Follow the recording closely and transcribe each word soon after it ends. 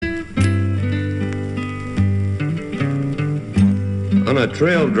On a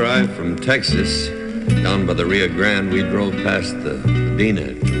trail drive from Texas, down by the Rio Grande, we drove past the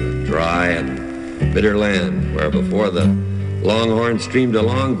Medina, dry and bitter land, where before the Longhorn streamed a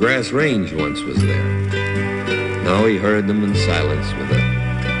long grass range once was there. Now we heard them in silence with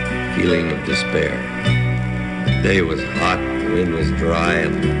a feeling of despair. The day was hot, the wind was dry,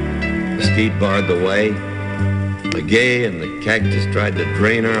 and the steed barred the way. The gay and the cactus tried to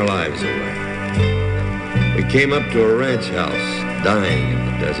drain our lives away. We came up to a ranch house, dying in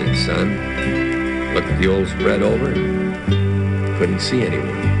the desert sun. Looked the old spread over and couldn't see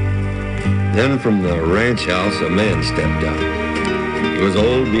anyone. Then from the ranch house, a man stepped out. He was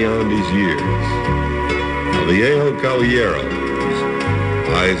old beyond his years. A viejo caballero, his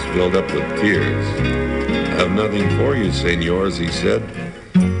eyes filled up with tears. "I have nothing for you, senors," he said.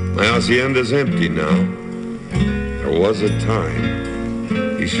 "My hacienda's empty now. There was a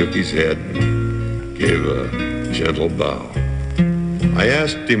time." He shook his head and gave a gentle bow. I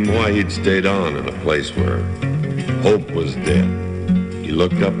asked him why he'd stayed on in a place where hope was dead. He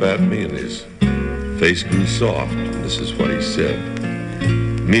looked up at me and his face grew soft, and this is what he said.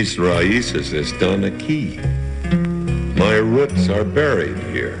 "Mis raíces están aquí. My roots are buried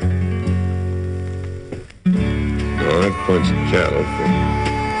here." Now I've punched cattle from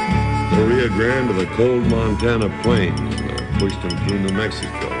the Rio Grande to the cold Montana plains, and I've pushed them through New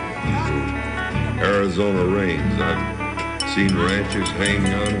Mexico, through Arizona rains. I've seen ranchers hang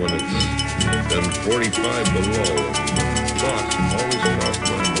on when it's been 45 below, and thoughts always crossed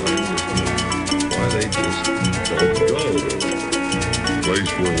my mind as to why they just don't go to a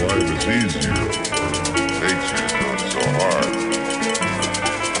place where life is easier, where nature's not so hard.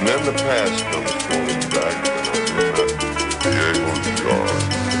 And then the past comes floating back, and I look at Diego's jar.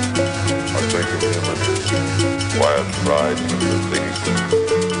 I think of him and his quiet pride and the things that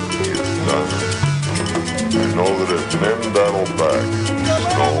he has done. I know that if men battle back,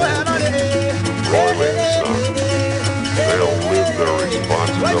 snow, broiling sun, they'll live their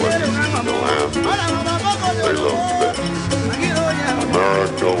responsibilities to the land that they love best.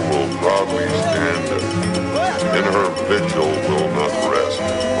 America will proudly stand and in her vigil will not rest.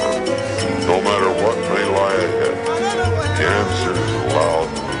 For no matter what may lie ahead, the answer is loud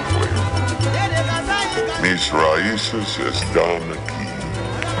and clear. Mis raíces están aquí.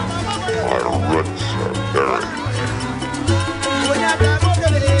 My roots are buried.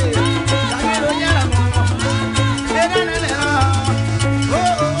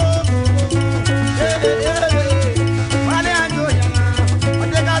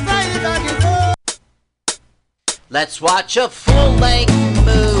 Let's watch a full-length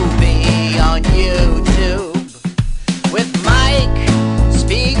movie on YouTube with Mike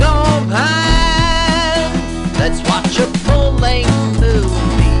Spiegelman. Let's watch a full-length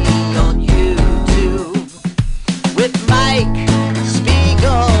movie on YouTube with Mike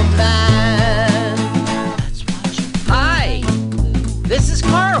Spiegelman. Let's watch it. Hi, this is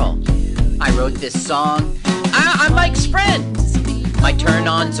Carl. I wrote this song. I'm Mike's friend. My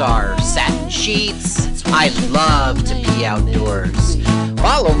turn-ons are satin sheets. I love to be outdoors.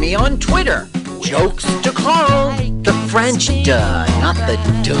 Follow me on Twitter. Jokes to Carl. The French duh, not the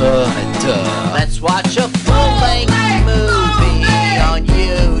duh. Let's watch a full-length movie on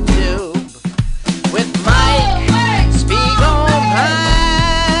YouTube with Mike Spiegelman.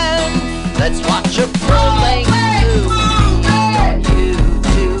 Let's watch a full-length movie on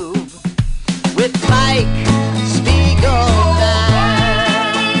YouTube with Mike Spiegelman.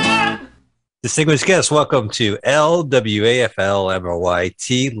 Distinguished guests, welcome to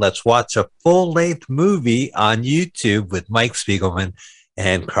LWAFL-MOYT. Let's watch a full-length movie on YouTube with Mike Spiegelman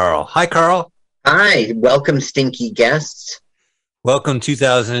and Carl. Hi, Carl. Hi. Welcome, stinky guests. Welcome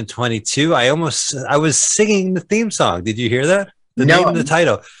 2022. I was singing the theme song. Did you hear that? The name of the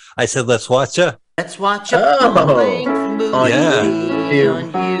title. I said, let's watch a full-length movie on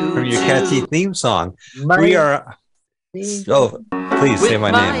YouTube. From your catchy theme song. We are... Oh, please say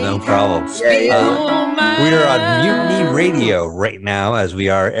my name, no problem. We are on Mutiny Radio right now, as we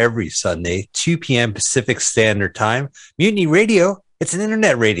are every Sunday, 2 p.m. Pacific Standard Time. Mutiny Radio, it's an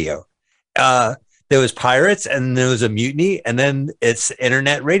internet radio. There was Pirates, and there was a Mutiny, and then it's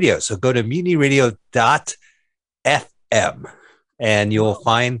internet radio. So go to mutinyradio.fm, and you'll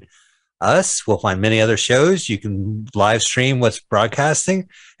find us. We'll find many other shows. You can live stream what's broadcasting,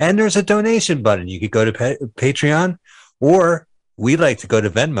 and there's a donation button. You could go to Patreon, or we like to go to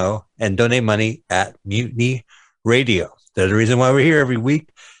Venmo and donate money at Mutiny Radio. That's the reason why we're here every week.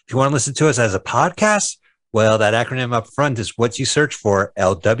 If you want to listen to us as a podcast, well, that acronym up front is what you search for,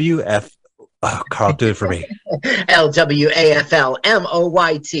 LWF. Oh, Carl, do it for me.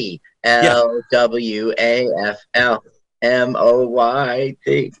 LWAFL-MOYT. LWAFL.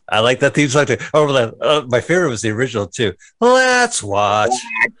 MOYT. I like that theme song too. My favorite was the original too. Let's watch.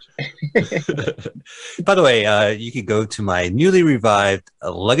 By the way, you can go to my newly revived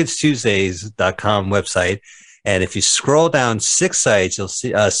LuggageTuesdays.com website, and if you scroll down 6 sites, you'll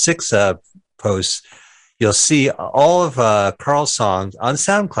see 6 posts. You'll see all of Carl's songs on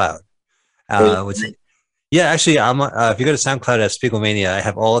SoundCloud. Actually, if you go to SoundCloud at Spiegelmania, I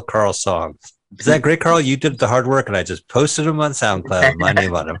have all of Carl's songs. Is that great, Carl? You did the hard work, and I just posted them on SoundCloud with my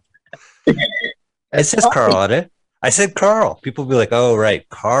name on them. It says Carl on it. I said Carl. People will be like, "Oh, right,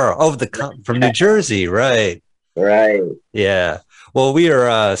 Carl. Oh, from New Jersey, right? Right. Yeah. Well, we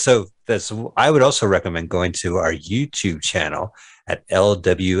are. So I would also recommend going to our YouTube channel at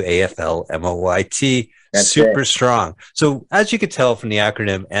LWAFLMOYT. Super strong. So as you could tell from the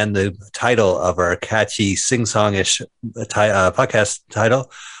acronym and the title of our catchy sing-songish podcast title,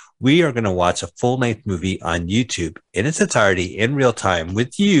 we are going to watch a full-length movie on YouTube in its entirety in real time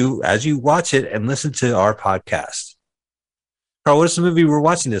with you as you watch it and listen to our podcast. Carl, what is the movie we're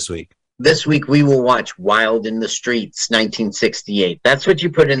watching this week? This week we will watch Wild in the Streets, 1968. That's what you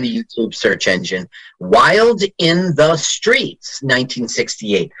put in the YouTube search engine. Wild in the Streets,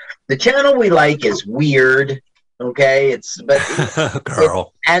 1968. The channel we like is weird, okay? It's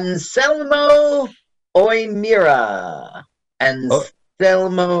Carl. Anselmo Oimira.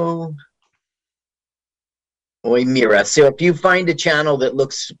 Anselmo Oimira. So if you find a channel that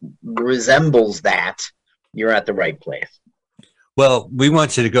resembles that, you're at the right place. Well, we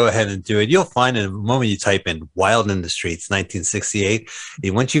want you to go ahead and do it. You'll find it the moment you type in Wild in the Streets 1968.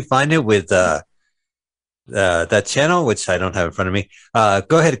 And once you find it with that channel, which I don't have in front of me,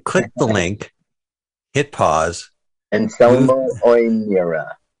 go ahead and click the link, hit pause. Anselmo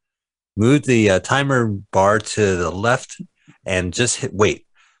Oimira. Move the timer bar to the left and just hit wait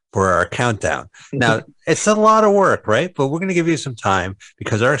for our countdown. Now, it's a lot of work, right? But we're going to give you some time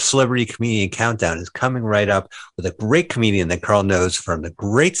because our celebrity comedian countdown is coming right up with a great comedian that Carl knows from the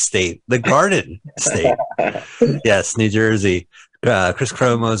great state, the Garden State. Yes, New Jersey. Chris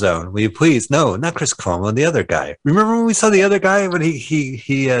Cuomo's own. Will you please? No, not Chris Cuomo, the other guy. Remember when we saw the other guy when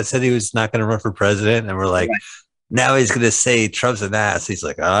he said he was not going to run for president, and we're like, now he's going to say Trump's an ass. He's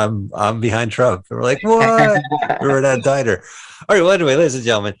like, I'm behind Trump. And we're like, what? We were at Diner. All right. Well, anyway, ladies and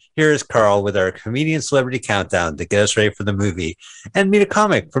gentlemen, here is Carl with our comedian celebrity countdown to get us ready for the movie and meet a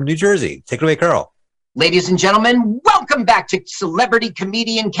comic from New Jersey. Take it away, Carl. Ladies and gentlemen, welcome back to Celebrity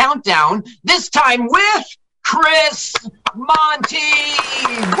Comedian Countdown. This time with Chris Monty.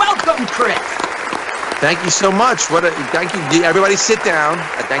 Welcome, Chris. Thank you so much. Thank you. Everybody sit down.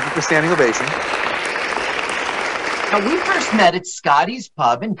 Thank you for standing ovation. Now, we first met at Scotty's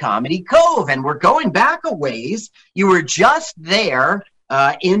Pub in Comedy Cove, and we're going back a ways. You were just there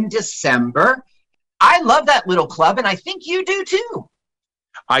in December. I love that little club, and I think you do too.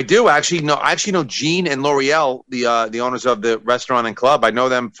 I do actually know Gene and L'Oreal, the owners of the restaurant and club. I know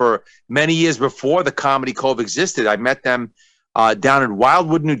them for many years before the Comedy Cove existed. I met them down in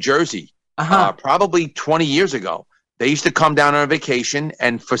Wildwood, New Jersey, probably 20 years ago. They used to come down on a vacation,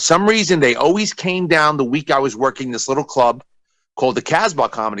 and for some reason, they always came down the week I was working this little club called the Casbah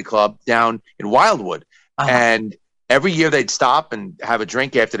Comedy Club down in Wildwood. And every year they'd stop and have a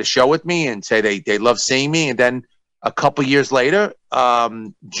drink after the show with me and say they love seeing me. And then a couple years later,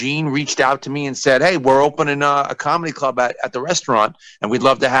 Gene reached out to me and said, hey, we're opening a comedy club at the restaurant, and we'd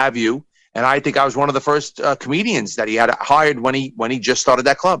love to have you. And I think I was one of the first comedians that he had hired when he just started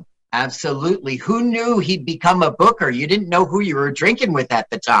that club. Absolutely. Who knew he'd become a booker? You didn't know who you were drinking with at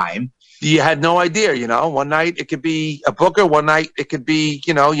the time. You had no idea, One night it could be a booker. One night it could be,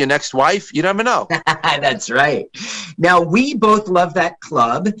 your next wife. You never know. That's right. Now, we both love that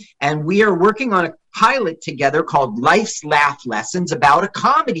club, and we are working on a pilot together called Life's Laugh Lessons about a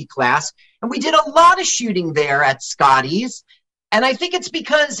comedy class. And we did a lot of shooting there at Scotty's. And I think it's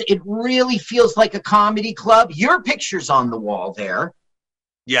because it really feels like a comedy club. Your picture's on the wall there.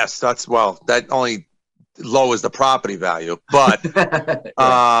 Yes, that only lowers the property value, but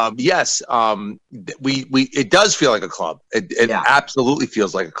yes, it does feel like a club. It absolutely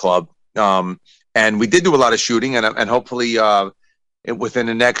feels like a club. And we did do a lot of shooting, and hopefully within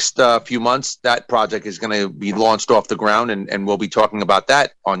the next few months, that project is going to be launched off the ground, and we'll be talking about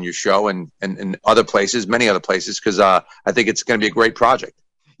that on your show and other places, many other places, because I think it's going to be a great project.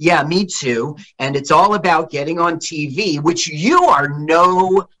 Yeah, me too. And it's all about getting on TV, which you are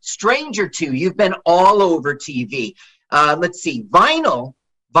no stranger to. You've been all over TV. Let's see. Vinyl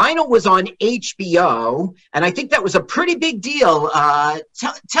Vinyl was on HBO, and I think that was a pretty big deal.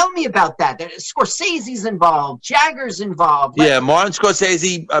 Tell me about that. Scorsese's involved, Jagger's involved. Yeah, Martin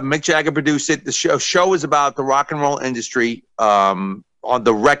Scorsese, Mick Jagger produced it. The show is about the rock and roll industry on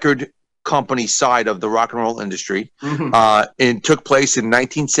the record company side of the rock and roll industry. It took place in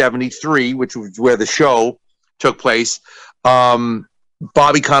 1973, which was where the show took place.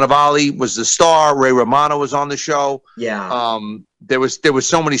 Bobby Cannavale was the star. Ray Romano was on the show. Yeah. There was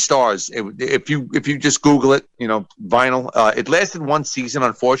so many stars. If you just Google it, Vinyl. It lasted one season,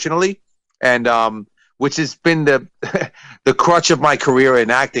 unfortunately, and which has been the the crutch of my career in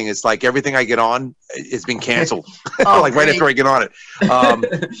acting. It's like everything I get on has been canceled, like right after I get on it.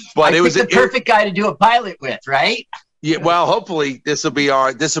 But it was the perfect guy to do a pilot with, right? Yeah. Well, hopefully this will be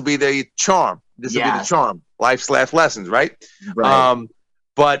the charm. This will be the charm. Life's life lessons, right? Right.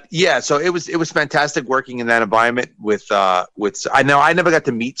 But yeah, so it was fantastic working in that environment with I never got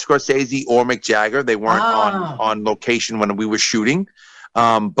to meet Scorsese or Mick Jagger. They weren't on location when we were shooting.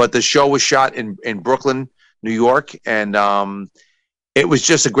 But the show was shot in Brooklyn, New York, and it was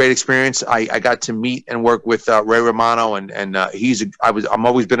just a great experience. I got to meet and work with Ray Romano, and I'm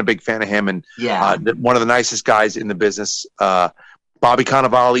always been a big fan of him, and one of the nicest guys in the business. Bobby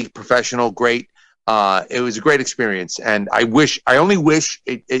Cannavale, professional, great. It was a great experience, and I only wish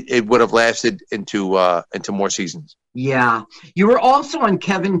it would have lasted into more seasons. Yeah, you were also on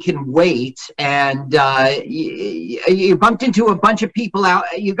Kevin Can Wait, and you bumped into a bunch of people out.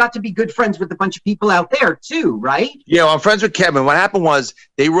 You got to be good friends with a bunch of people out there too, right? Yeah, well, I'm friends with Kevin. What happened was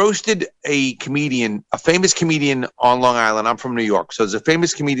they roasted a famous comedian on Long Island. I'm from New York, so there's a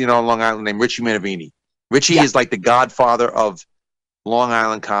famous comedian on Long Island named Richie Minervini. Richie is like the godfather of Long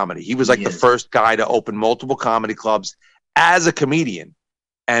Island comedy. He was like the first guy to open multiple comedy clubs as a comedian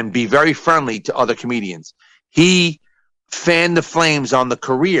and be very friendly to other comedians. He fanned the flames on the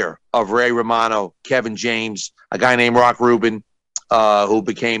career of Ray Romano, Kevin James, a guy named Rock Rubin, who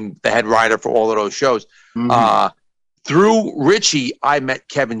became the head writer for all of those shows. Through Richie, I met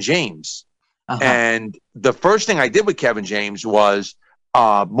Kevin James. And the first thing I did with Kevin James was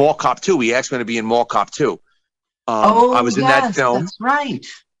Mall Cop 2. He asked me to be in Mall Cop 2. I was in that film. That's right.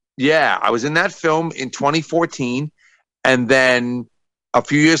 Yeah, I was in that film in 2014, and then a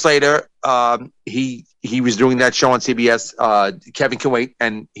few years later, he was doing that show on CBS, Kevin Can Wait,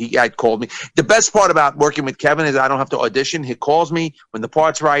 and he had called me. The best part about working with Kevin is I don't have to audition. He calls me when the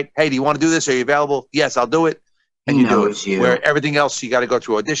part's right. Hey, do you want to do this? Are you available? Yes, I'll do it. And you do it. Where everything else, you got to go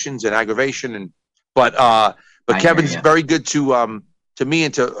through auditions and aggravation. But Kevin's very good to me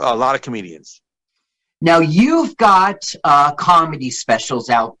and to a lot of comedians. Now, you've got comedy specials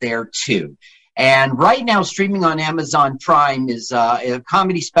out there, too. And right now, streaming on Amazon Prime is a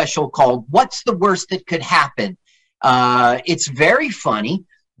comedy special called What's the Worst That Could Happen? It's very funny,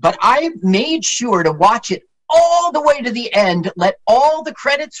 but I made sure to watch it all the way to the end, let all the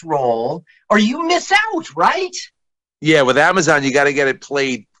credits roll, or you miss out, right? Yeah, with Amazon, you got to get it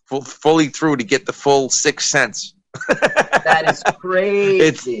played fully through to get the full 6 cents. That is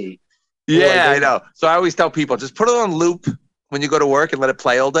crazy. I know. So I always tell people, just put it on loop when you go to work and let it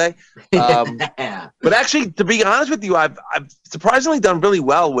play all day. But actually, to be honest with you, I've surprisingly done really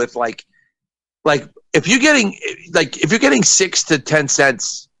well with like if you're getting 6 to 10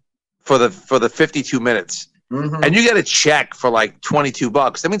 cents for the 52 minutes, and you get a check for like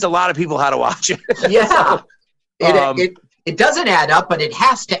 $22, that means a lot of people had to watch it. Yeah. It doesn't add up, but it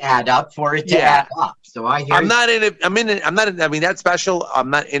has to add up for it to add up. So I hear I'm not in it. I mean, that special,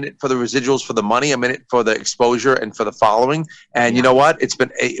 I'm not in it for the residuals, for the money. I'm in it for the exposure and for the following. And you know what?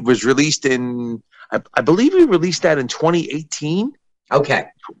 It was released in, I believe we released that in 2018. Okay.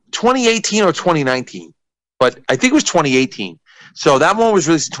 2018 or 2019. But I think it was 2018. So that one was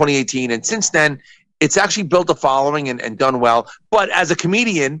released in 2018. And since then, it's actually built a following and done well. But as a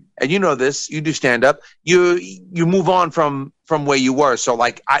comedian, and you know this, you do stand up, you move on from where you were. So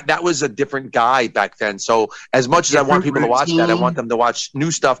that was a different guy back then. So as much as I want people to watch that, I want them to watch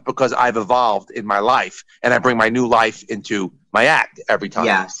new stuff because I've evolved in my life and I bring my new life into my act every time.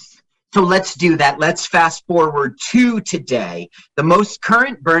 Yes. So let's do that. Let's fast forward to today. The most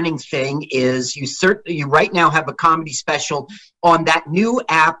current burning thing is you right now have a comedy special on that new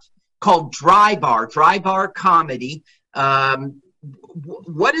app called Dry Bar Comedy.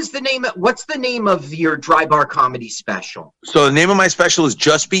 What's the name of your Dry Bar Comedy special? So the name of my special is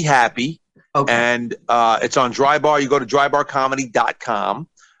Just Be Happy. Okay. And it's on Dry Bar. You go to drybarcomedy.com.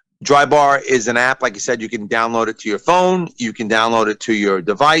 Dry Bar is an app, like I said, you can download it to your phone. You can download it to your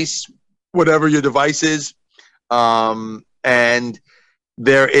device, whatever your device is. And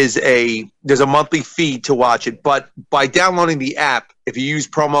there's a monthly fee to watch it. But by downloading the app, if you use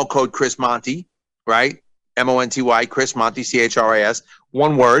promo code Chris Monty, right? MONTY, Chris Monty, CHRIS,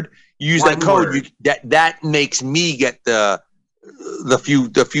 one word. You use that code. That makes me get the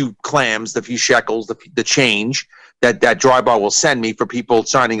few clams, the few shekels, the change that Dry Bar will send me for people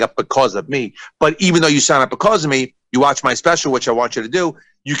signing up because of me. But even though you sign up because of me, you watch my special, which I want you to do.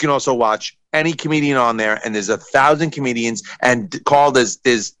 You can also watch any comedian on there, and there's 1,000 comedians. And Carl, there's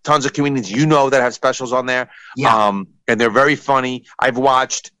tons of comedians that have specials on there. Yeah. And they're very funny. I've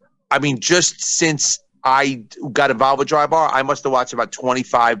watched. I mean, just since I got involved with Dry Bar, I must have watched about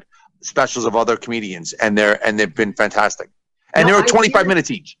 25 specials of other comedians, and they've been fantastic. And they're 25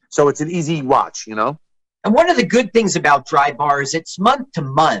 minutes each, so it's an easy watch, And one of the good things about Dry Bar is it's month to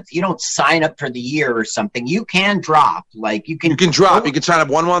month. You don't sign up for the year or something. You can drop. You can drop. You can sign up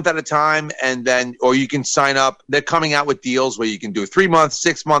 1 month at a time, or you can sign up. They're coming out with deals where you can do 3 months,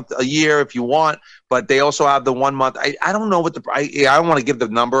 6 months, a year if you want. But they also have the 1 month. I don't know I don't want to give the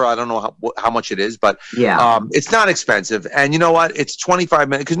number. I don't know how much it is, but it's not expensive. And you know what? It's 25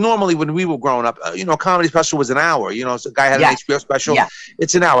 minutes. Because normally when we were growing up, a comedy special was an hour. So a guy had an HBO special. Yeah.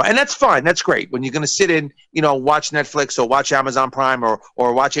 It's an hour, and that's fine. That's great. When you're going to sit in, watch Netflix or watch Amazon Prime or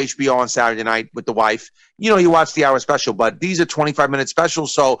watch HBO on Saturday night with the wife. You watch the hour special. But these are 25-minute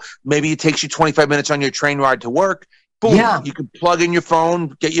specials, so maybe it takes you 25 minutes on your train ride to work. Boom, you can plug in your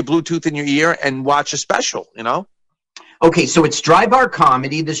phone, get your Bluetooth in your ear, and watch a special, Okay, so it's Dry Bar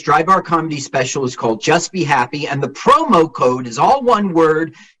Comedy. This Dry Bar Comedy special is called Just Be Happy, and the promo code is all one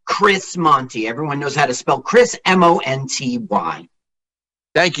word, Chris Monty. Everyone knows how to spell Chris, M-O-N-T-Y.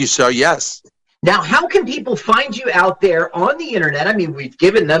 Thank you, sir. Yes. Now, how can people find you out there on the internet? I mean, we've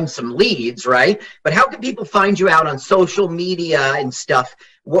given them some leads, right? But how can people find you out on social media and stuff?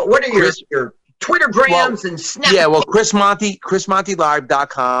 What are your Twittergrams and Snap? Yeah, well,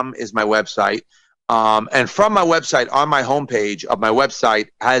 ChrisMontyLive.com is my website. And from my website, on my homepage of my website,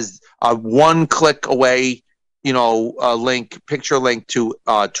 has a one-click away, picture link to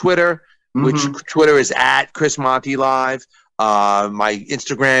Twitter, which Twitter is at Chris Monty Live. My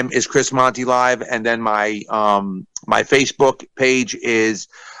Instagram is Chris Monty Live, and then my Facebook page is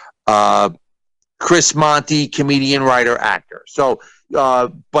Chris Monty, comedian, writer, actor. So,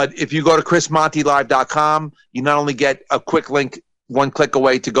 but if you go to ChrisMontyLive.com, you not only get a quick link, one click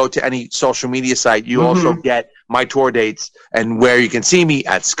away to go to any social media site, you also get my tour dates and where you can see me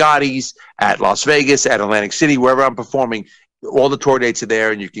at Scotty's, at Las Vegas, at Atlantic City, wherever I'm performing. All the tour dates are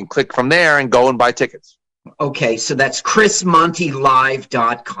there, and you can click from there and go and buy tickets. Okay, so that's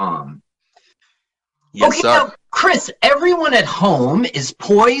ChrisMontyLive.com. Yes, sir. Now, Chris, everyone at home is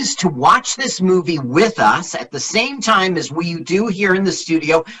poised to watch this movie with us at the same time as we do here in the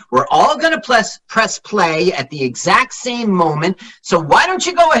studio. We're all going to press play at the exact same moment. So why don't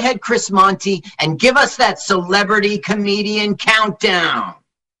you go ahead, Chris Monty, and give us that celebrity comedian countdown.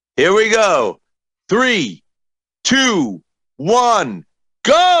 Here we go. 3, 2, 1,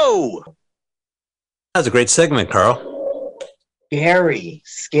 go! That was a great segment, Carl. Scary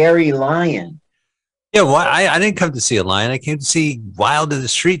lion. Yeah, well, I didn't come to see a lion. I came to see Wild in the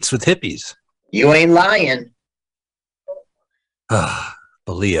Streets with hippies. You ain't lying.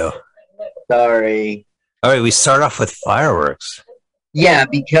 Leo. Sorry. All right, we start off with fireworks. Yeah,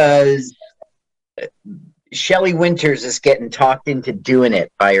 because Shelley Winters is getting talked into doing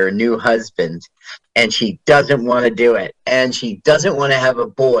it by her new husband, and she doesn't want to do it. And she doesn't want to have a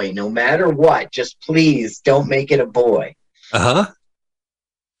boy, no matter what. Just please don't make it a boy. Uh-huh.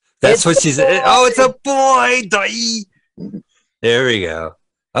 That's what she said. Oh, it's a boy. There we go.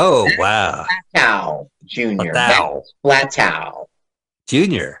 Oh, wow. Flatow Jr. Flatow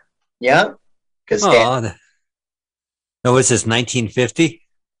Jr. Yep. Because no, what's this, 1950?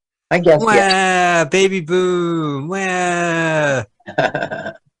 I guess. Wah, yeah. Baby boom. Wah.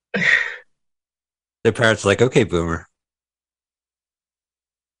 Their parents are like, okay, boomer.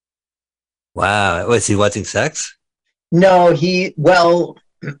 Wow. Was he watching sex? No,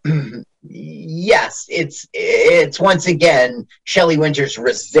 yes, it's once again Shelley Winters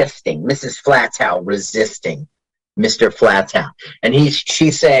resisting, Mrs. Flatow resisting Mr. Flatow. And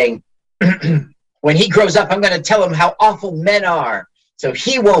she's saying, when he grows up, I'm going to tell him how awful men are, so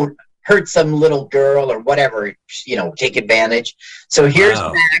he won't hurt some little girl or whatever, take advantage. So here's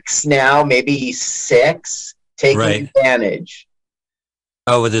Max now, maybe he's 6, taking advantage.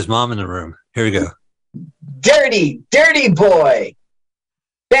 Oh, with his mom in the room. Here we go. Dirty boy.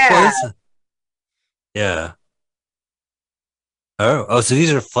 Bad. Yeah. Oh, so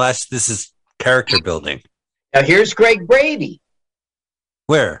these are this is character building. Now here's Greg Brady.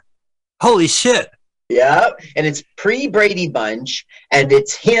 Where? Holy shit. Yeah, and it's pre-Brady Bunch, and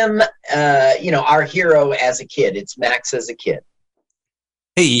it's him, our hero as a kid. It's Max as a kid.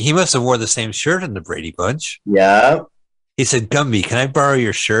 Hey, he must have wore the same shirt in the Brady Bunch. Yeah. He said, Gumby, can I borrow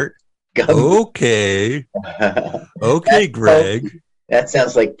your shirt? Gumby. Okay. Okay, Greg. Pokey. That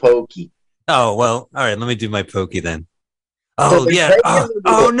sounds like Pokey. Oh, well, all right, let me do my Pokey then. So Oh, yeah.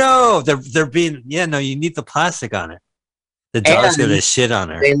 Oh, no. They're being, no, you need the plastic on it. The dog's going to shit on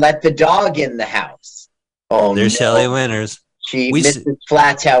her. They let the dog in the house. Oh, There's Shelley Winters. Mrs.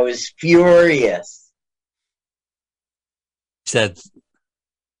 Flatow is furious. She said,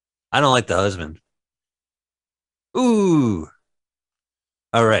 I don't like the husband. Ooh.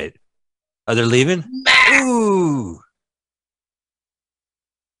 All right. Are they leaving? Ooh.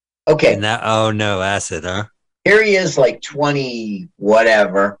 Okay. Oh, no. Acid, huh? Here he is, like 20,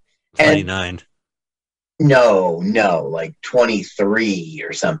 whatever. 29. No, like 23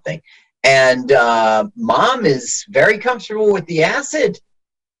 or something. And Mom is very comfortable with the acid.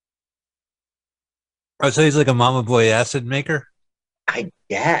 Oh, so he's like a mama boy acid maker?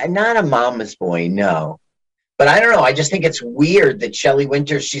 Not a mama's boy, no. But I don't know. I just think it's weird that Shelley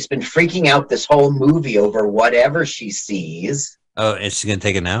Winters, she's been freaking out this whole movie over whatever she sees. Oh, is she going to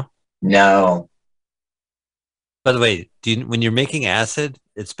take it now? No. By the way, when you're making acid,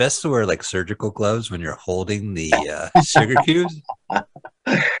 it's best to wear like surgical gloves when you're holding the sugar cubes.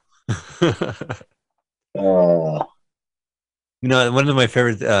 Oh. You know, one of my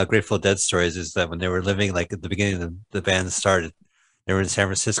favorite Grateful Dead stories is that when they were living, like at the beginning of the band started, they were in San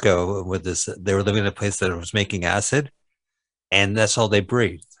Francisco with this. They were living in a place that was making acid, and that's all they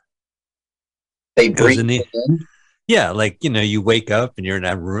breathed. They breathe in? Yeah, like you wake up and you're in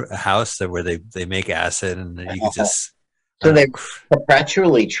a house where they make acid, and you can just. So they're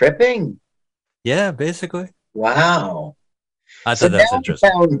perpetually tripping. Yeah, basically. Wow. I thought that was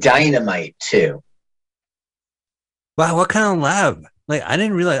interesting. Found dynamite too. Wow, what kind of lab? Like, I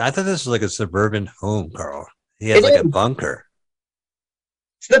didn't realize. I thought this was like a suburban home, Carl. He has like a bunker.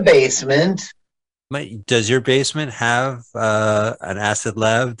 It's the basement. Does your basement have an acid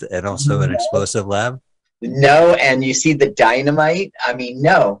lab and also an explosive lab? No, and you see the dynamite? I mean,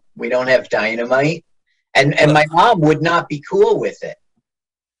 no, we don't have dynamite. And my mom would not be cool with it.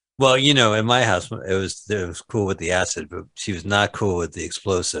 Well, in my house, it was cool with the acid, but she was not cool with the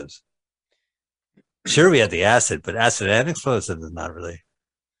explosives. Sure, we had the acid, but acid and explosives is not really.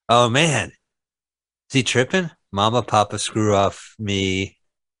 Oh, man. Is he tripping? Mama, Papa, screw off me.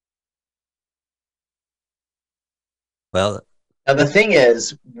 Well, now the thing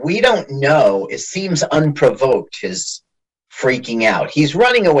is, we don't know. It seems unprovoked, his freaking out. He's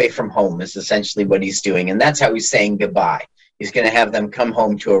running away from home is essentially what he's doing, and that's how he's saying goodbye. He's going to have them come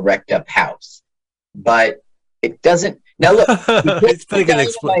home to a wrecked up house. But it doesn't. Now look, he puts the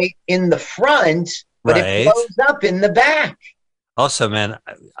dynamite in the front, but it blows up in the back. Also, man,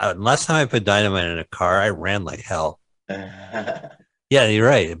 last time I put dynamite in a car, I ran like hell. Yeah, you're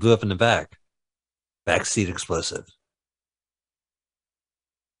right. It blew up in the back. Backseat explosive.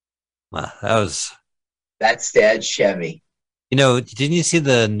 Wow, that's Dad's Chevy. Didn't you see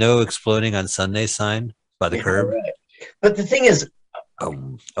the no exploding on Sunday sign by the curb? Right. But the thing is,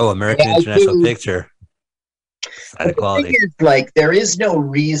 American International Picture. The thing is, like, there is no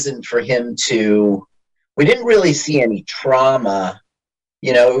reason for him to. We didn't really see any trauma.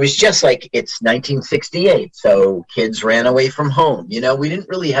 It was just like it's 1968, so kids ran away from home. We don't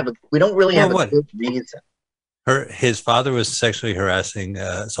really have a good reason. His father was sexually harassing,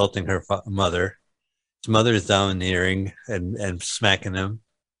 assaulting her mother. His mother is domineering and smacking him.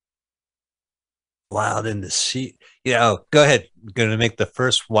 Wild in the sheet. Go ahead. I'm going to make the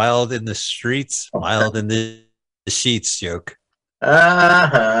first wild in the streets, wild in the sheets joke.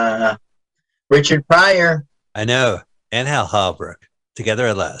 Richard Pryor. I know. And Hal Holbrook. Together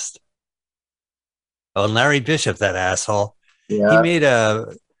at last. Oh, and Larry Bishop, that asshole. Yeah. He made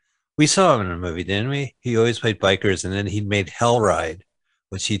we saw him in a movie, didn't we? He always played bikers, and then he made Hell Ride,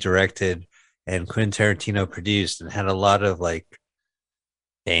 which he directed and Quentin Tarantino produced, and had a lot of like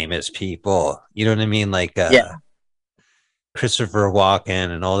famous people. You know what I mean? Like Christopher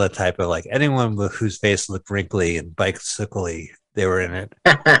Walken and all that type of like anyone whose face looked wrinkly and bicycly, they were in it.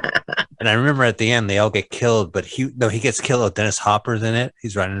 And I remember at the end they all get killed, but he gets killed. Dennis Hopper's in it.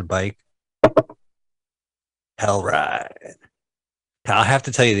 He's riding a bike. Hell Ride. I'll have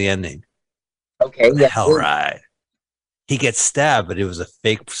to tell you the ending. Okay. Yeah. Hell Ride. He gets stabbed, but it was a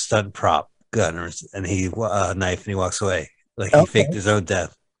fake stunt prop gun, and he knife, and he walks away. Like he faked his own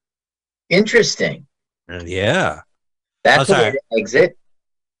death. Interesting. Yeah. That's a way to exit.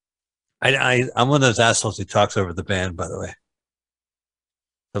 I'm one of those assholes who talks over the band, by the way.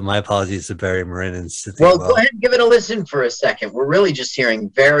 So my apologies to Barry Marin and Cynthia. Well, go ahead and give it a listen for a second. We're really just hearing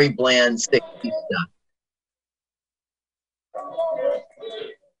very bland 60s stuff.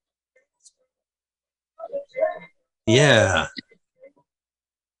 Yeah.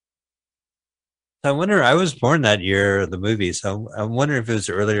 I wonder, I was born that year of the movie, so I wonder if it was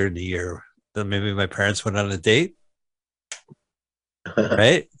earlier in the year that maybe my parents went on a date,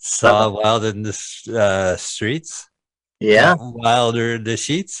 right? Saw Wild in the streets. Yeah. Wilder in the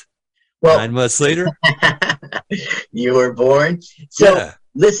sheets. Well, 9 months later. You were born. So Yeah.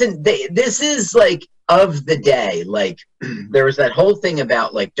 listen, this is like of the day. Like there was that whole thing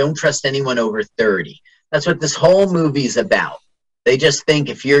about like, don't trust anyone over 30. That's what this whole movie's about. They just think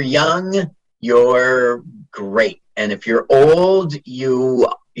if you're young, you're great. And if you're old, you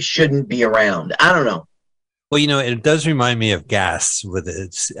shouldn't be around. I don't know. Well, you know, it does remind me of Gas with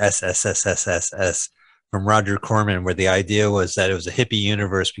its SSSSSS from Roger Corman, where the idea was that it was a hippie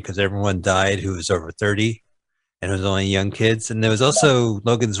universe because everyone died who was over 30 and it was only young kids. And there was also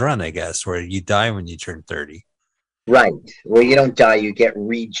Logan's Run, I guess, where you die when you turn 30. Right. Well, you don't die. You get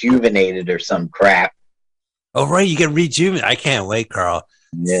rejuvenated or some crap. Oh, right. You get rejuvenated. I can't wait, Carl.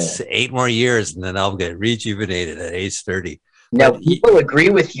 Yeah. It's 8 more years and then I'll get rejuvenated at age 30. Now, But people agree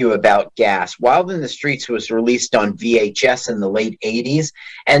with you about Gas. Wild in the Streets was released on VHS in the late 80s.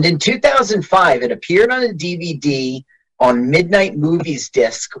 And in 2005, it appeared on a DVD on Midnight Movies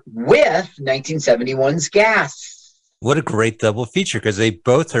disc with 1971's Gas. what a great double feature, because they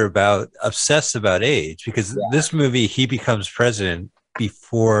both are obsessed about age, because this movie, he becomes president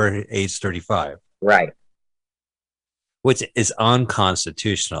before age 35. Right. Which is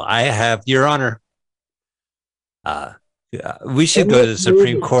unconstitutional. I have, Your Honor, we should go to the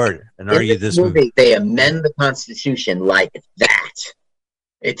Supreme Court and argue this movie. They amend the Constitution like that.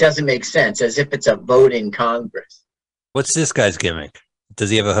 It doesn't make sense, as if it's a vote in Congress. What's this guy's gimmick?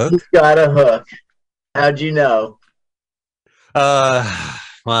 Does he have a hook? He's got a hook. How'd you know? Well,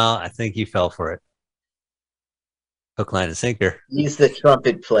 I think he fell for it. Hook, line, and sinker. He's the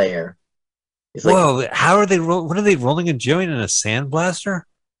trumpet player. He's like, whoa, how are they? What are they rolling a joint in a sandblaster?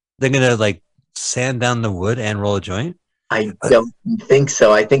 They're gonna like sand down the wood and roll a joint? I don't think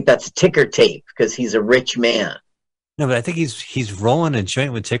so. I think that's ticker tape because he's a rich man. No, but I think he's rolling a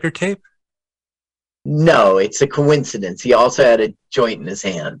joint with ticker tape. No, it's a coincidence. He also had a joint in his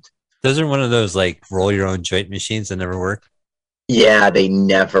hand. Those are one of those like roll your own joint machines that never work. Yeah, they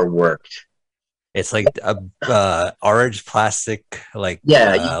never worked. It's like a orange plastic, like you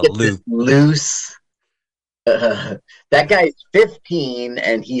get loop. this loose. That guy's 15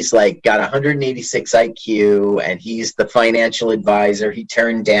 and he's like got 186 IQ and he's the financial advisor. He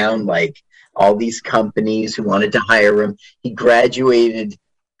turned down like all these companies who wanted to hire him. He graduated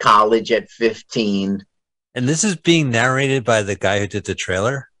college at 15. And this is being narrated by the guy who did the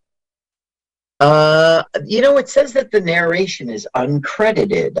trailer. It says that the narration is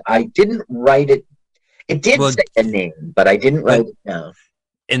uncredited. I didn't write it. It did say a name, but I didn't write it down.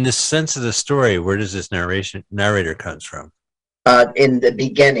 In the sense of the story, where does this narrator comes from? In the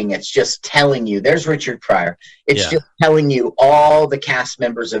beginning, it's just telling you. There's Richard Pryor. It's just telling you all the cast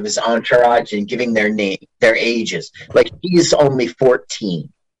members of his entourage and giving their name, their ages. Like he's only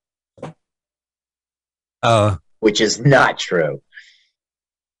 14. Oh, which is not true.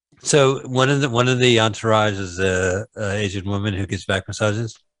 So one of the entourage is a Asian woman who gives back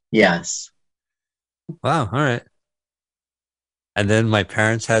massages. Yes. Wow. All right. And then my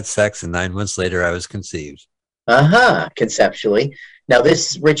parents had sex, and 9 months later, I was conceived. Conceptually. Now,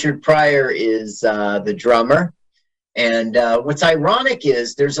 this Richard Pryor is the drummer. And what's ironic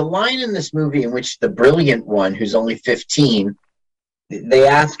is there's a line in this movie in which the brilliant one, who's only 15, they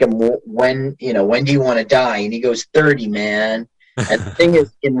ask him, when do you want to die? And he goes, 30, man. And the thing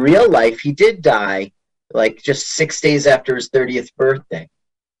is, in real life, he did die like just 6 days after his 30th birthday.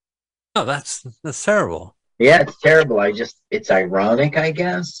 Oh, that's terrible. Yeah, it's terrible. It's ironic, I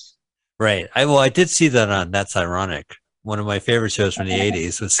guess. Right. I did see that on That's Ironic, one of my favorite shows from the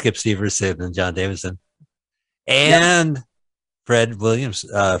 80s with Skip Severson and John Davidson. And Fred Williams.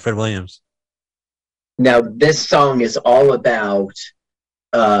 Now, this song is all about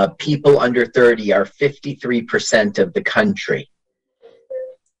people under 30 are 53% of the country.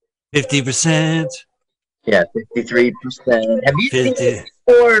 50%. Yeah, 53%. Have you 50. seen it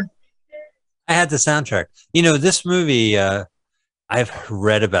before? I had the soundtrack. This movie, I've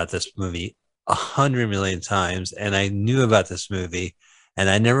read about this movie 100 million times, and I knew about this movie, and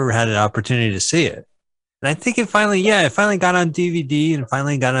I never had an opportunity to see it. And I think it finally got on DVD and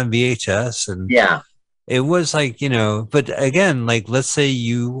finally got on VHS. And it was like, but again, like, let's say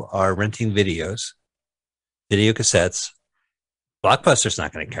you are renting video cassettes, Blockbuster's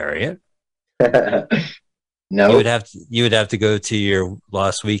not going to carry it. No. You would have to go to your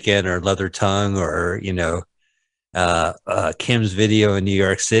Lost Weekend or Leather Tongue or Kim's Video in New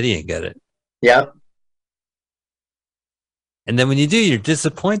York City and get it. Yep. And then when you do, you're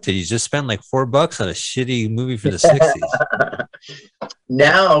disappointed. You just spent like $4 on a shitty movie for the 60s.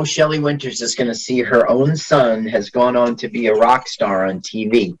 Now Shelley Winters is going to see her own son has gone on to be a rock star on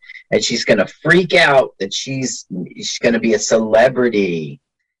TV, and she's going to freak out that she's going to be a celebrity,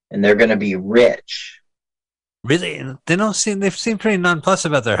 and they're going to be rich. Really? They seem pretty nonplussed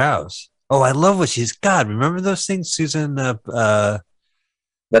about their house. Oh, I love what she's got. Remember those things, Susan? The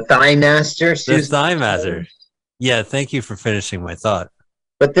Thigh Master? The Thigh Master. Yeah, thank you for finishing my thought.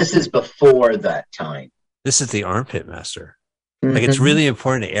 But this is before that time. This is the Armpit Master. Like, it's really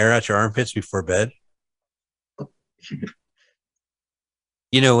important to air out your armpits before bed.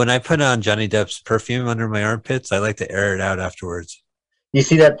 When I put on Johnny Depp's perfume under my armpits, I like to air it out afterwards. You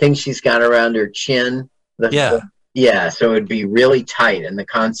see that thing she's got around her chin? Yeah, so it'd be really tight. And the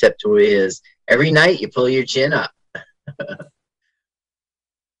concept is every night you pull your chin up.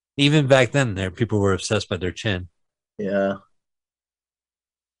 Even back then, people were obsessed by their chin. Yeah.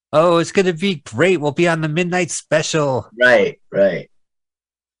 Oh, it's going to be great. We'll be on the midnight special. Right.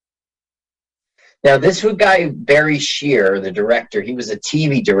 Now, this guy, Barry Shear, the director, he was a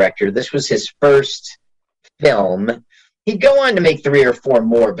TV director. This was his first film. He'd go on to make 3 or 4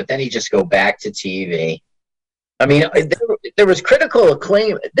 more, but then he'd just go back to TV. I mean, there was critical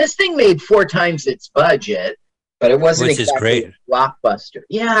acclaim. This thing made 4 times its budget, but it wasn't exactly a blockbuster.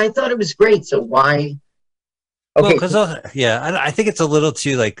 Yeah, I thought it was great. So why? Okay. Well, I think it's a little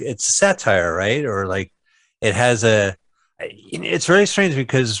too, like, it's satire, right? Or like it has it's very strange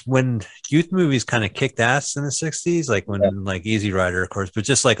because when youth movies kind of kicked ass in the 60s, like when like Easy Rider, of course, but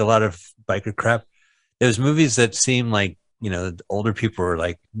just like a lot of biker crap, there's movies that seem like, older people were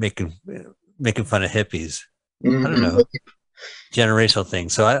like making fun of hippies. I don't know, generational thing.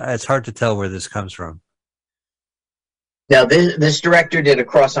 So it's hard to tell where this comes from. Now, this director did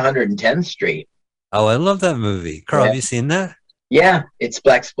Across 110th Street. Oh, I love that movie. Carl, have you seen that? Yeah, it's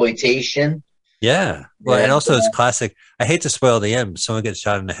blaxploitation. Yeah. Well, and also it's classic. I hate to spoil the end. Someone gets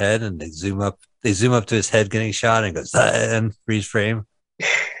shot in the head and they zoom up to his head getting shot and goes, and freeze frame.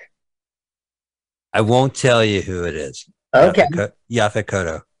 I won't tell you who it is. Okay. Yaphet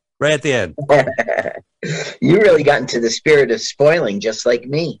Kotto. Right at the end. You really got into the spirit of spoiling, just like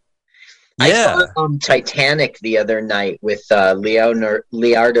me. Yeah. I saw Titanic the other night with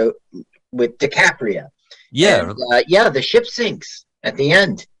Leonardo with DiCaprio. Yeah. And, the ship sinks at the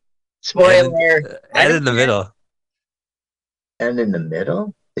end. Spoiler. And in the middle. And in the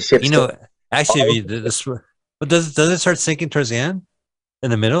middle? The ship actually, but does it start sinking towards the end? In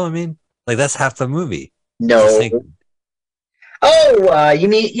the middle? I mean, like, that's half the movie. No. Oh, you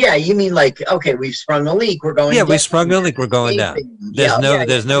mean like, okay, we've sprung a leak, we're going down. We sprung a leak, we're going down.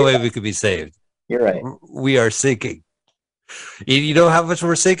 There's no way we could be saved. You're right. We are sinking. You know how much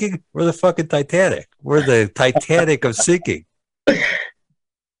we're sinking? We're the fucking Titanic. We're the Titanic of sinking. The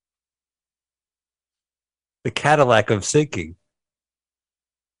Cadillac of sinking.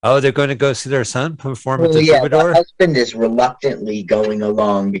 Oh, they're going to go see their son perform at the Troubadour? The husband is reluctantly going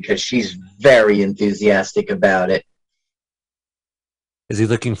along because she's very enthusiastic about it. Is he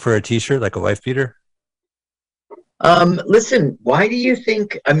looking for a T-shirt, like a wife beater? Listen, why do you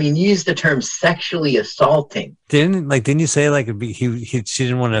think? I mean, you use the term sexually assaulting. Didn't you say like she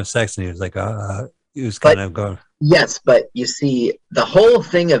didn't want to have sex and he was like he was kind of going. Yes, but you see, the whole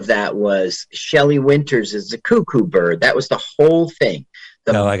thing of that was Shelley Winters is a cuckoo bird. That was the whole thing.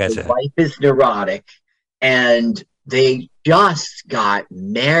 I got you. The wife is neurotic, and they just got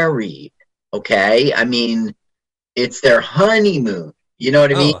married. Okay, I mean, it's their honeymoon. You know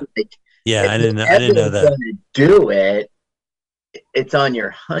what I mean? Like, I didn't know that. Gonna do it. It's on your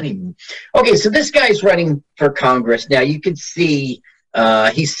honeymoon. Okay, so this guy's running for Congress now. You can see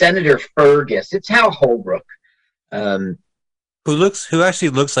he's Senator Fergus. It's Hal Holbrook. Who actually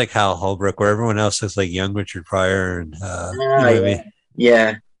looks like Hal Holbrook, where everyone else looks like young Richard Pryor, and you know what I mean?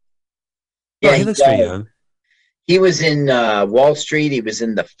 Yeah. Yeah, he looks pretty young. He was in Wall Street. He was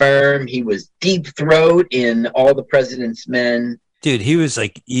in The Firm. He was Deep Throat in All the President's Men. Dude, he was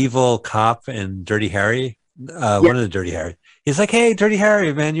like evil cop in Dirty Harry. One of the Dirty Harry. He's like, hey, Dirty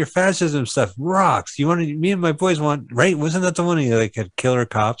Harry, man, your fascism stuff rocks. Me and my boys want, right? Wasn't that the one he like had killer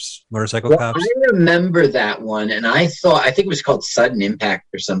cops, motorcycle cops? I remember that one, and I think it was called Sudden Impact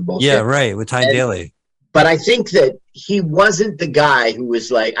or some bullshit. Yeah, right, with Tyne Daly. But I think that he wasn't the guy who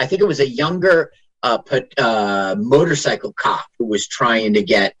was like, I think it was a younger motorcycle cop who was trying to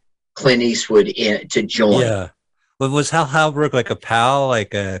get Clint Eastwood in to join. Yeah. But was Hal Halbrook like a pal,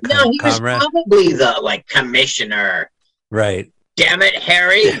 like a No, he was comrade? probably the like commissioner. Right. Damn it,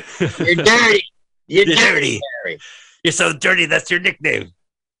 Harry! You're dirty. You're You're dirty, dirty. Harry. You're so dirty. That's your nickname.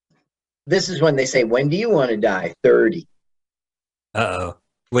 This is when they say, "When do you want to die?" 30. Uh-oh.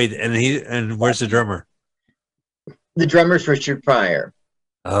 Wait, and where's the drummer? The drummer's Richard Pryor.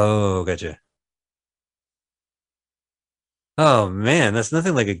 Oh, gotcha. Oh man, that's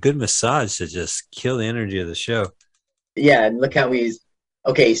nothing like a good massage to just kill the energy of the show. Yeah, and look how he's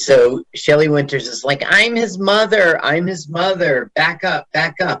okay. So Shelley Winters is like, "I'm his mother. I'm his mother. Back up,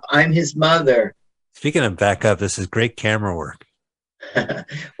 back up. I'm his mother." Speaking of backup, this is great camera work.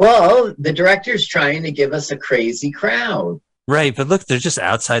 Well, the director's trying to give us a crazy crowd. Right, but look, they're just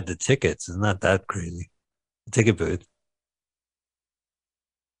outside the tickets. It's not that crazy. The ticket booth.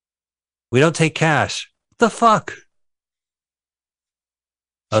 We don't take cash. What the fuck?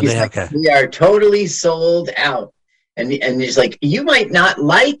 Oh, She's they have like, cash. "We are totally sold out." And he's like, "You might not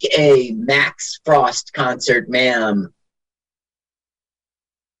like a Max Frost concert, ma'am."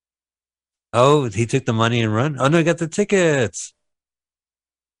 Oh, he took the money and run? Oh, no, he got the tickets.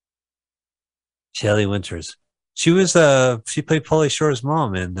 Shelley Winters. She was she played Pauly Shore's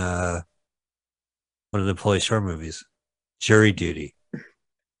mom in one of the Pauly Shore movies, Jury Duty.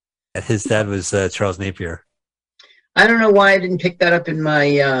 And his dad was Charles Napier. I don't know why I didn't pick that up in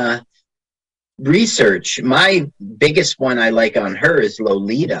my research. My biggest one I like on her is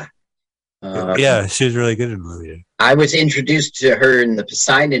Lolita. Yeah, she was really good in Lolita. I was introduced to her in the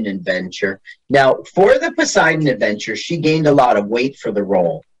Poseidon Adventure. Now, for the Poseidon Adventure, she gained a lot of weight for the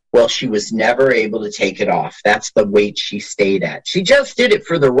role. Well, she was never able to take it off. That's the weight she stayed at. She just did it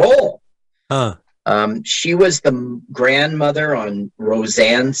for the role. Huh. She was the grandmother on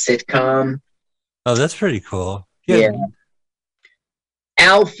Roseanne's sitcom. Oh, that's pretty cool. Yeah.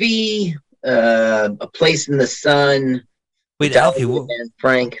 Alfie, A Place in the Sun. Wait, Alfie, and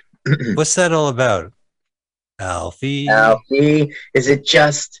Frank. what's that all about? Alfie. Alfie, is it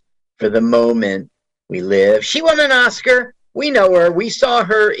just for the moment we live? She won an Oscar. We know her. We saw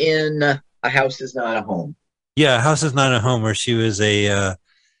her in A House Is Not a Home. Yeah, House Is Not a Home, where she was a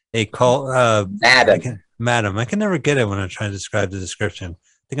call Madam. Madam. I can never get it when I try to describe the description.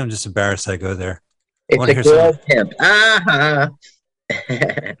 I think I'm just embarrassed I go there. It's a girl pimp. Uh-huh.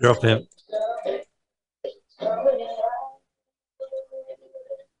 Girl pimp.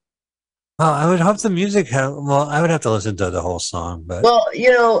 Well, I would hope the music well, I would have to listen to the whole song, but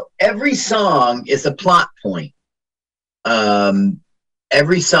Well, every song is a plot point.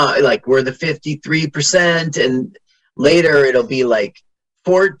 Every song, like we're the 53%, and later it'll be like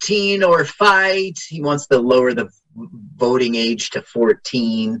 14 or fight. He wants to lower the voting age to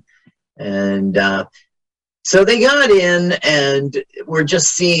 14. And so they got in, and we're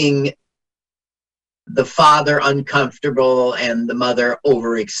just seeing the father uncomfortable and the mother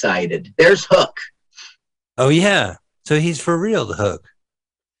overexcited. There's Hook. oh yeah, so he's for real, the Hook.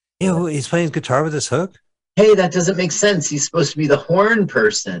 Yeah, he's playing guitar with his Hook. Hey, that doesn't make sense. He's supposed to be the horn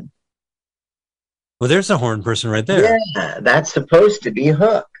person. Well, there's a horn person right there. Yeah, that's supposed to be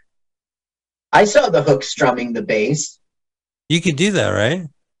Hook. I saw the Hook strumming the bass. You could do that, right?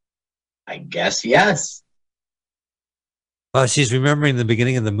 I guess yes. Well, she's remembering the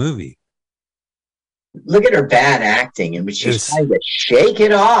beginning of the movie. Look at her bad acting, and she's Yes. trying to shake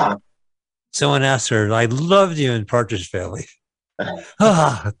it off. Someone asked her, "I loved you in Partridge Family."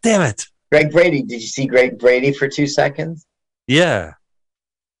 Ah, damn it. Greg Brady, did you see Greg Brady for 2 seconds? Yeah.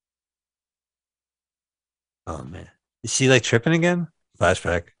 Oh man, is she like tripping again?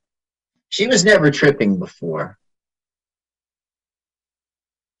 Flashback. She was never tripping before.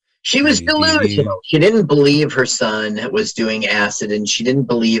 She was delusional. She didn't believe her son was doing acid, and she didn't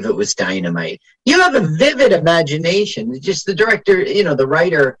believe it was dynamite. You have a vivid imagination. It's just the director, the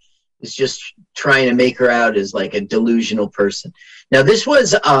writer is just trying to make her out as like a delusional person. Now, this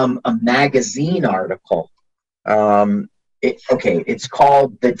was a magazine article. It's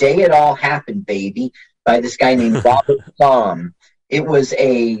called "The Day It All Happened, Baby" by this guy named Robert Thumb. It was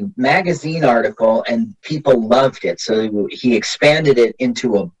a magazine article, and people loved it. So he expanded it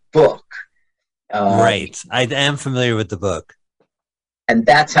into a book. Right. I am familiar with the book. And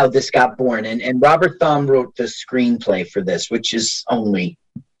that's how this got born. And Robert Thumb wrote the screenplay for this, which is only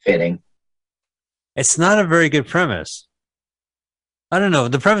fitting. It's not a very good premise. I don't know.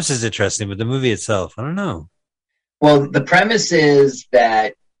 The premise is interesting, but the movie itself, I don't know. Well, the premise is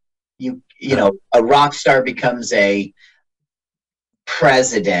that a rock star becomes a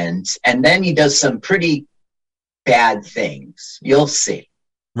president, and then he does some pretty bad things. You'll see.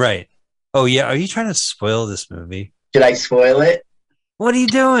 Right. Oh, yeah. Are you trying to spoil this movie? Did I spoil it? What are you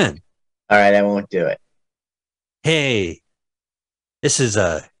doing? All right, I won't do it. Hey, this is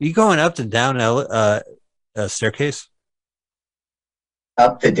you going up and down staircase?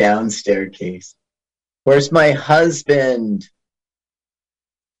 Up the down staircase. Where's my husband?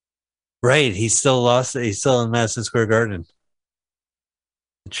 Right, he's still lost. He's still in Madison Square Garden.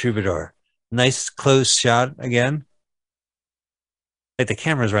 The Troubadour. Nice close shot again. Like the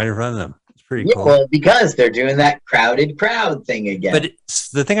camera's right in front of them. It's pretty cool. Well, because they're doing that crowded crowd thing again. But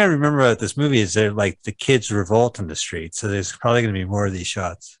the thing I remember about this movie is they're like the kids revolt in the street. So there's probably going to be more of these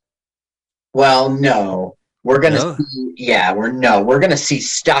shots. Well, no. We're gonna see, we're gonna see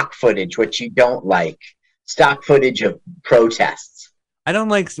stock footage, which you don't like. Stock footage of protests. I don't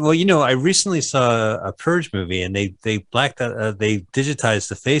like. Well, I recently saw a Purge movie, and they blacked out. They digitized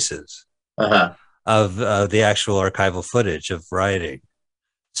the faces of the actual archival footage of rioting,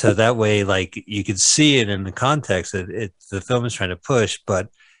 so that way, like you could see it in the context that the film is trying to push, but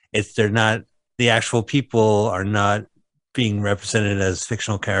they're not. The actual people are not being represented as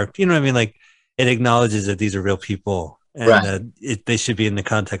fictional characters. You know what I mean? Like it acknowledges that these are real people, and they should be in the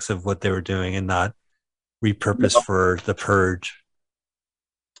context of what they were doing, and not repurposed for the Purge.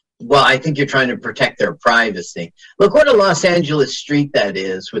 Well, I think you're trying to protect their privacy. Look what a Los Angeles street that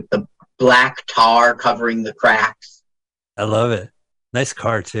is with the black tar covering the cracks. I love it. Nice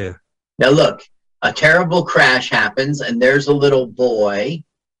car, too. Now, look, a terrible crash happens, and there's a little boy.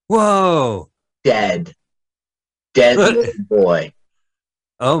 Whoa. Dead. Dead little boy.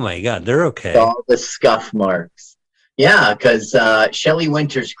 Oh, my God. They're okay. All the scuff marks. Yeah, because Shelley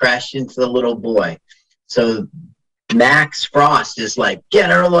Winters crashed into the little boy. So Max Frost is like,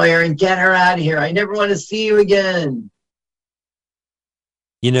 get her a lawyer and get her out of here. I never want to see you again.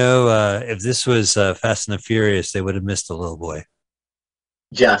 If this was Fast and the Furious, they would have missed the little boy.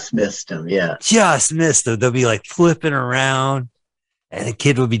 Just missed him, yeah. Just missed him. They'll be like flipping around, and the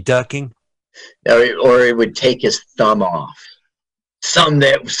kid would be ducking. Or he would take his thumb off.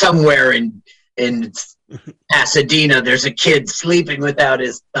 Somewhere in Pasadena, there's a kid sleeping without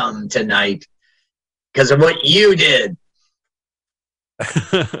his thumb tonight because of what you did.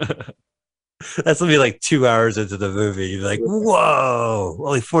 That's gonna be like 2 hours into the movie. You're like, whoa,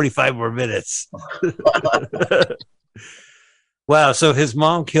 only 45 more minutes. Wow, so his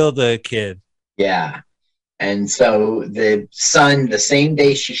mom killed the kid. Yeah. And so the son, the same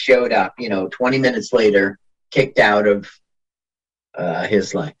day she showed up, 20 minutes later, kicked out of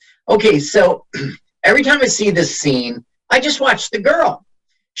his life. Okay, so every time I see this scene, I just watch the girl.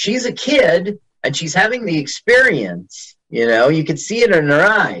 She's a kid, and she's having the experience. You can see it in her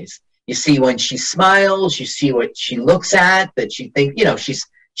eyes. You see when she smiles, you see what she looks at, that she thinks,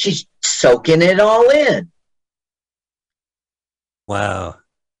 she's soaking it all in. Wow.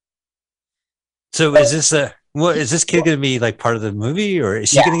 So is this kid going to be like part of the movie, or is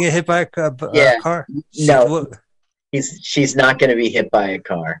she going to get hit by a car? No, she's not going to be hit by a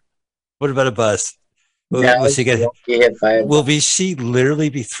car. What about a bus? Will she get hit by a bus? Will she literally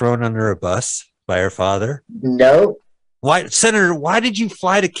be thrown under a bus by her father? No. Why, Senator? Why did you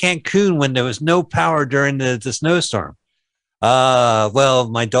fly to Cancun when there was no power during the snowstorm? Well,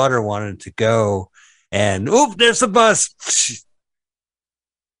 my daughter wanted to go, and there's the bus.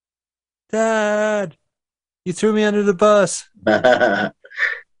 Dad, you threw me under the bus. Look at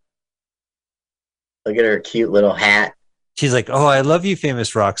her cute little hat. She's like, "Oh, I love you,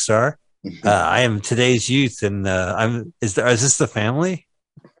 famous rock star. I am today's youth, and is this the family?"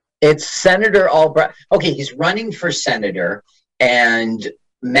 It's Senator Albright. Okay, he's running for senator, and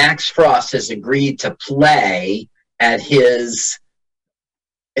Max Frost has agreed to play at his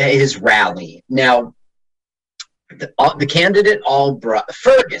rally. Now, the candidate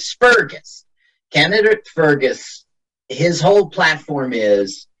Candidate Fergus, his whole platform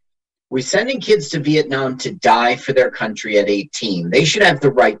is, we're sending kids to Vietnam to die for their country at 18. They should have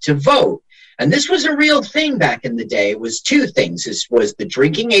the right to vote. And this was a real thing back in the day. It was two things. This was the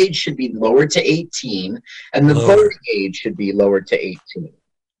drinking age should be lowered to 18, and the voting age should be lowered to 18.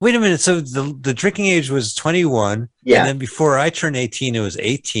 Wait a minute. So the drinking age was 21. Yeah. And then before I turned 18, it was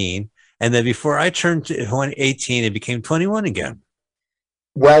 18. And then before I turned 18, it became 21 again.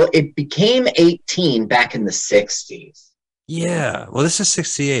 Well, it became 18 back in the 60s. Yeah. Well, this is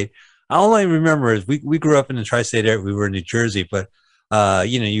 68. All I remember is we grew up in the tri-state area. We were in New Jersey, but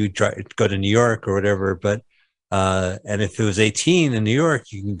you go to New York or whatever. But and if it was 18 in New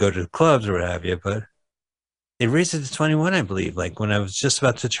York, you can go to clubs or what have you. But they raised it to 21, I believe, like when I was just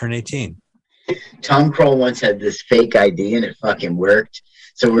about to turn 18. Tom Kroll once had this fake ID, and it fucking worked.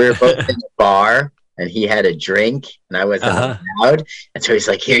 So we were both in the bar, and he had a drink, and I wasn't allowed. And so he's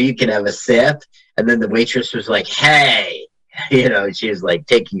like, "Here, you can have a sip." And then the waitress was like, "Hey," she was like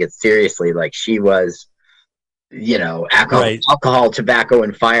taking it seriously, like she was alcohol, tobacco,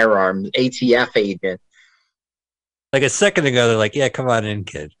 and firearms, ATF agent. Like a second ago, they're like, yeah, come on in,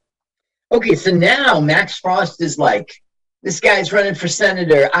 kid. Okay, so now Max Frost is like, this guy's running for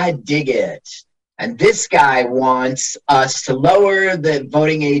senator. I dig it. And this guy wants us to lower the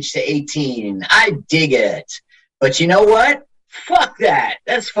voting age to 18. I dig it. But you know what? Fuck that.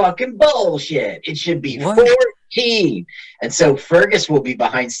 That's fucking bullshit. It should be 14. And so Fergus will be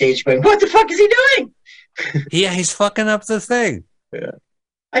behind stage going, what the fuck is he doing? Yeah, he's fucking up the thing. Yeah.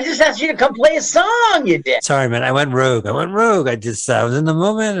 I just asked you to come play a song, you did. Sorry, man. I went rogue. I was in the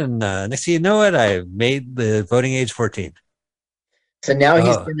moment, and next thing you know it, I made the voting age 14. So now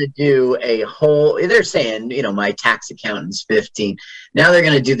he's going to do a whole, they're saying, my tax accountant's 15. Now they're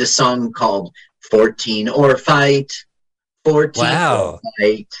going to do the song called 14 or Fight. 14 wow. or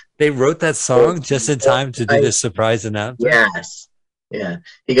Fight. They wrote that song just in time to do this surprise announcement? Yes. Yeah.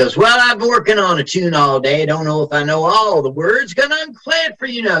 He goes, well, I've been working on a tune all day. Don't know if I know all the words. Gonna play it for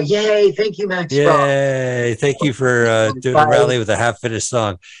you now. Yay. Thank you, Max. Yay. Thank you for doing a rally with a half-finished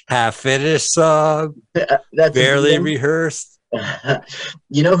song. Half-finished song. That's barely rehearsed.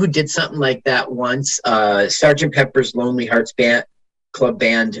 You know who did something like that once? Sgt. Pepper's Lonely Hearts Club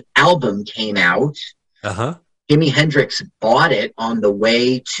Band album came out. Uh-huh. Jimi Hendrix bought it on the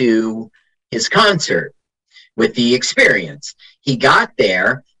way to his concert with the Experience. He got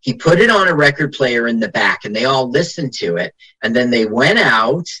there, he put it on a record player in the back, and they all listened to it. And then they went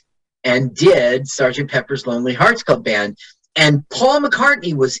out and did Sgt. Pepper's Lonely Hearts Club Band. And Paul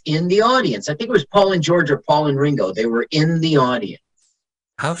McCartney was in the audience. I think it was Paul and George or Paul and Ringo. They were in the audience.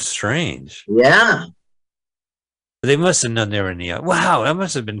 How strange. Yeah. They must have known they were in the audience. Wow, that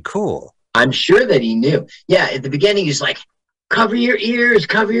must have been cool. I'm sure that he knew. Yeah, at the beginning, he's like, cover your ears.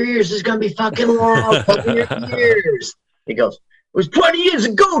 This is going to be fucking loud. Cover your ears. He goes, it was 20 years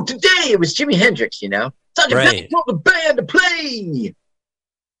ago today. It was Jimi Hendrix, Such a right. the band to play.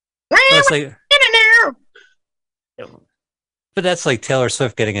 That's like, but that's like Taylor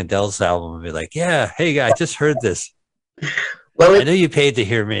Swift getting Adele's album and be like, yeah, hey, I just heard this. Well, I know you paid to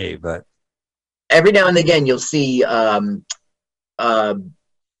hear me, but every now and again you'll see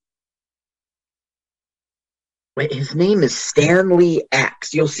his name is Stanley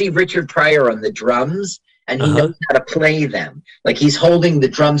X. You'll see Richard Pryor on the drums, and he knows how to play them. Like he's holding the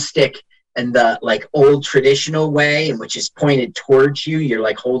drumstick in the like old traditional way, in which is pointed towards you. You're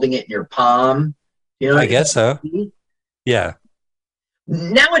like holding it in your palm. I guess so. Yeah.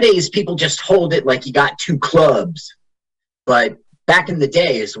 Nowadays, people just hold it like you got two clubs. But back in the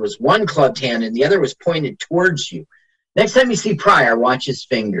days, it was one clubbed hand and the other was pointed towards you. Next time you see Pryor, watch his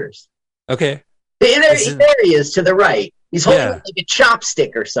fingers. Okay. There he is to the right. He's holding it like a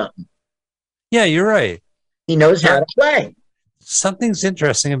chopstick or something. Yeah, you're right. He knows how to play. Something's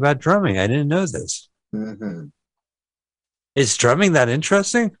interesting about drumming. I didn't know this. Mm-hmm. Is drumming that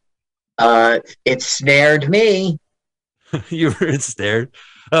interesting? It snared me. You were ensnared.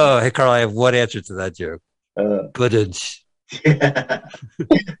 Oh, hey, Carl, I have one answer to that joke. All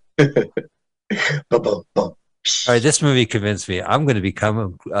right, this movie convinced me. I'm going to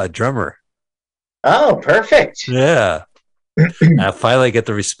become a drummer. Oh, perfect. Yeah. I finally get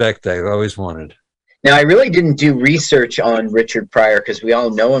the respect I always wanted. Now, I really didn't do research on Richard Pryor because we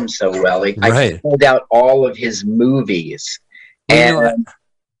all know him so well. I pulled out all of his movies. And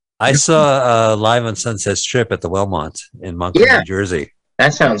I saw Live on Sunset Strip at the Wellmont in Montclair, New Jersey.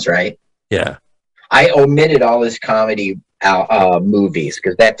 That sounds right. Yeah. I omitted all his comedy movies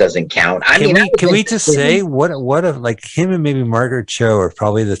because that doesn't count. Can we just say what if like him and maybe Margaret Cho are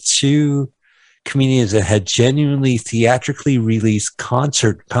probably the two comedians that had genuinely theatrically released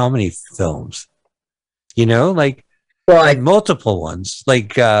concert comedy films? Multiple ones.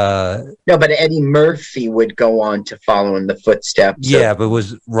 No, but Eddie Murphy would go on to follow in the footsteps. Yeah, but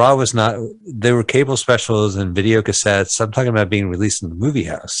Raw was not. They were cable specials and video cassettes. I'm talking about being released in the movie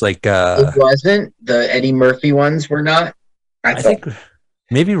house. It wasn't. The Eddie Murphy ones were not. I think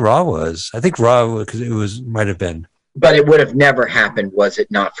maybe Raw was. I think Raw because might have been. But it would have never happened, was it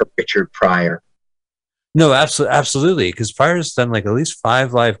not, for Richard Pryor? No, absolutely. Because Pryor's done like at least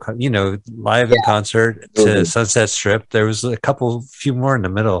 5 live in concert to Sunset Strip. There was a few more in the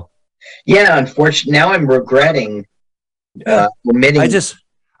middle. Yeah, unfortunately, now I'm regretting omitting. I just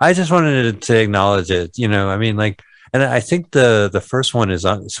wanted to acknowledge it. And I think the first one was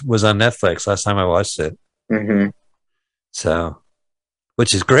on Netflix last time I watched it. Mm-hmm. So,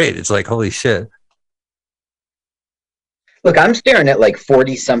 which is great. It's like holy shit. Look, I'm staring at like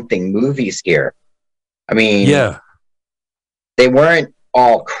 40-something movies here. They weren't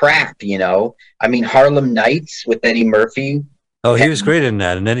all crap, Harlem Nights with Eddie Murphy Oh, he was great in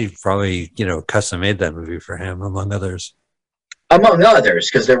that, and then he probably, custom made that movie for him, among others. Among others,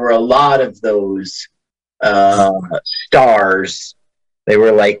 because there were a lot of those stars. They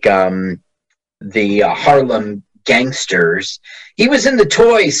were like the Harlem Gangsters. He was in The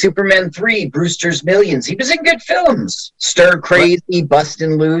Toy, Superman 3, Brewster's Millions. He was in good films. Stir Crazy,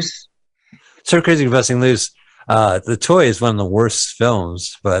 Bustin' Loose. Stir Crazy, Busting Loose. The Toy is one of the worst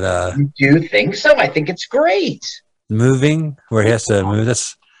films, but You do think so? I think it's great. Moving, where he has to move.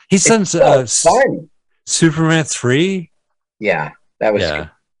 He's done Fun. Superman 3. Yeah, that was. Yeah.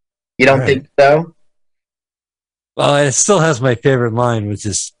 You don't think so? Well, it still has my favorite line, which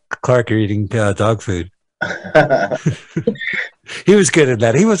is Clark eating dog food. He was good at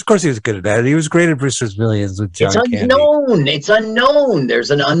that. Of course, he was good at that. He was great at Brewster's Millions with John Candy. It's unknown. There's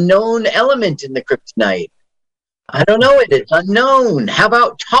an unknown element in the kryptonite. I don't know it. It's unknown. How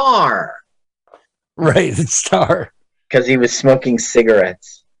about Tar? Right, it's Tar. Because he was smoking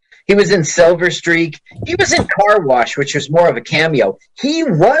cigarettes. He was in Silver Streak. He was in Car Wash, which was more of a cameo. He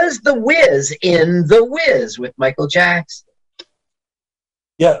was the Wiz in The Wiz with Michael Jackson.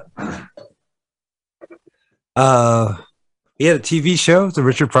 Yeah. He had a TV show, the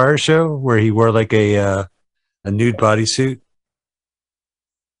Richard Pryor Show, where he wore like a nude bodysuit.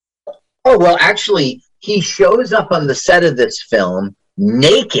 Oh, well, actually, he shows up on the set of this film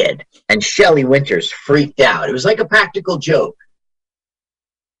naked, and Shelley Winters freaked out. It was like a practical joke.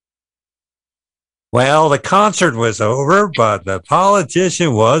 Well, the concert was over, but the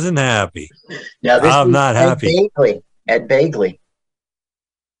politician wasn't happy. Now, this I'm was not happy. Ed Begley.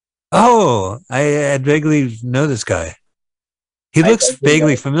 Oh, I vaguely know this guy. He looks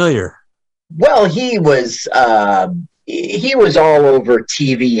vaguely familiar. Well, he was all over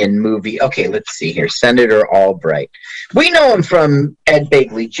TV and movie. Okay, let's see here. Senator Albright. We know him from Ed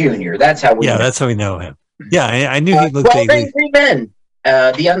Begley Jr. That's how we know. That's how we know him. Yeah, I knew he looked 12 vaguely. Angry Men.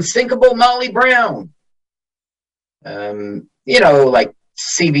 The Unsinkable Molly Brown. Like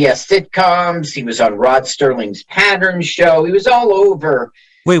CBS sitcoms. He was on Rod Sterling's Pattern Show. He was all over.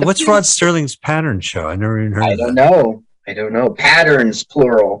 Wait, what's Rod Sterling's Pattern Show? I never even heard of that. I don't know. Patterns,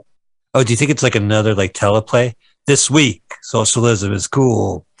 plural. Oh, do you think it's like another like teleplay? This week, Socialism is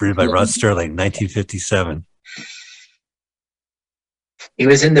Cool, written by Rod Sterling, 1957. He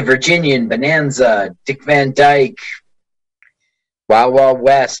was in The Virginian, Bonanza, Dick Van Dyke, Wild Wild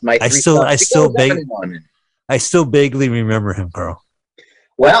West. I still vaguely remember him, Carl.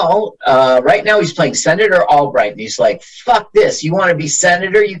 Well, right now he's playing Senator Albright, and he's like, fuck this. You want to be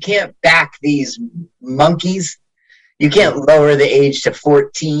senator? You can't back these monkeys. You can't lower the age to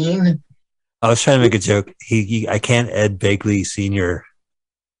 14. I was trying to make a joke. I can't Ed Begley Sr.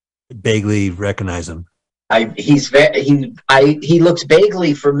 vaguely recognize him. He looks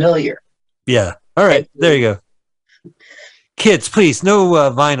vaguely familiar. Yeah. All right. There you go. Kids, please, no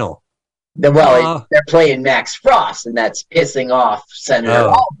vinyl. Well, they're playing Max Frost, and that's pissing off Senator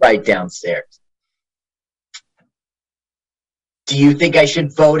Albright downstairs. Do you think I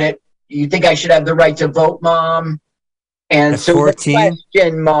should vote it? You think I should have the right to vote, Mom? Answer the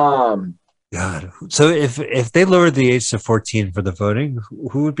question, Mom. God. So if they lowered the age to 14 for the voting,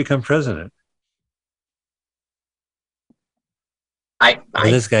 who would become president?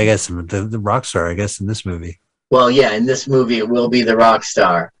 This guy, I guess, the rock star, I guess, in this movie. Well, yeah, in this movie, it will be the rock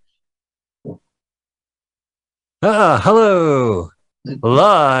star. Hello.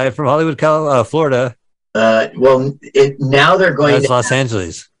 Live from Hollywood, Florida. Now they're going to Los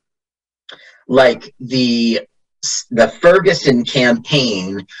Angeles. Like the Ferguson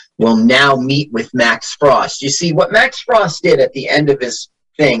campaign will now meet with Max Frost. You see, what Max Frost did at the end of his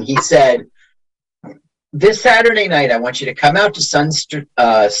thing, he said, this Saturday night, I want you to come out to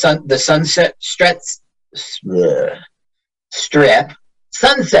the Sunset Strip.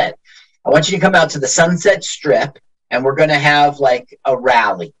 I want you to come out to the Sunset Strip, and we're going to have like a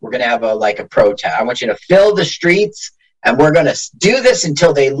rally. We're going to have a protest. I want you to fill the streets, and we're going to do this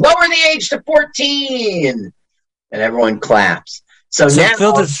until they lower the age to 14. And everyone claps. So now,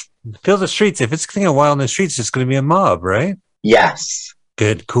 fill the streets. If it's getting a while in the streets, it's going to be a mob, right? Yes.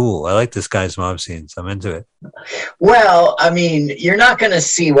 Good, cool. I like this guy's mob scenes. I'm into it. Well, I mean, you're not going to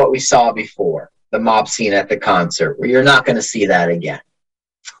see what we saw before, the mob scene at the concert. You're not going to see that again.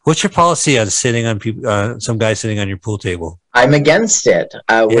 What's your policy on sitting on people? Some guy sitting on your pool table? I'm against it.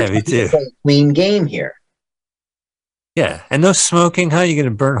 Me too. A clean game here. Yeah, and no smoking. How are you going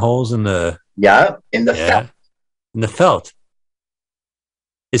to burn holes in the? Yeah, in the felt. In the felt.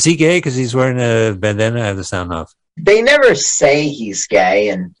 Is he gay because he's wearing a bandana? I have the sound off. They never say he's gay,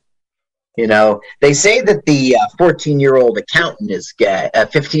 and they say that the 14-year-old accountant is gay.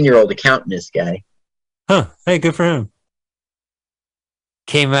 15-year-old accountant is gay. Huh? Hey, good for him.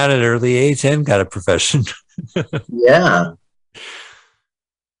 Came out at an early age and got a profession. Yeah.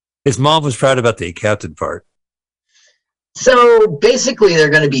 His mom was proud about the accountant part. So basically, they're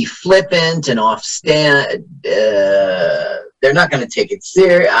going to be flippant and off stand. They're not going to take it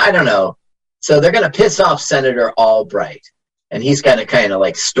serious. I don't know. So they're going to piss off Senator Albright, and he's going to kind of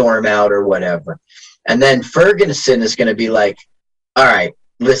like storm out or whatever. And then Ferguson is going to be like, all right,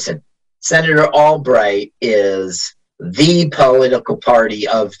 listen, Senator Albright is the political party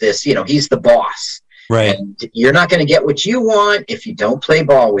of this. You know, he's the boss. Right. And you're not going to get what you want if you don't play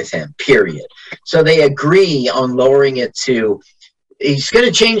ball with him, period. So they agree on lowering it to, he's going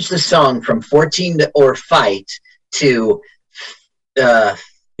to change the song from 14 or fight to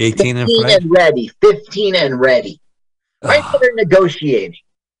 18 and 15 fight? and ready. 15 and ready. Right now they're negotiating.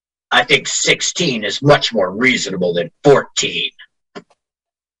 I think 16 is much more reasonable than 14.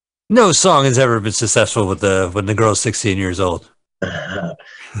 No song has ever been successful with when the girl's 16 years old.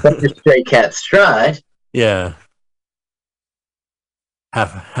 But the Stray Cats tried. Yeah.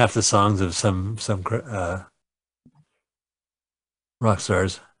 Half the songs of some rock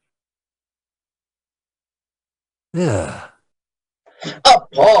stars. Yeah.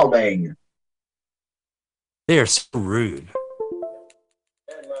 Appalling. They are so rude.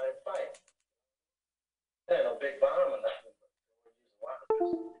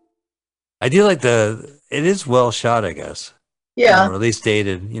 I do like it is well shot, I guess. Yeah. Or at least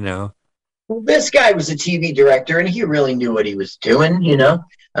dated, you know. Well, this guy was a TV director, and he really knew what he was doing, you know.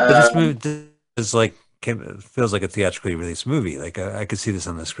 But this movie is like feels like a theatrically released movie. Like I could see this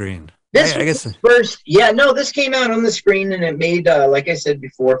on the screen. I guess first, yeah, no, this came out on the screen, and it made, like I said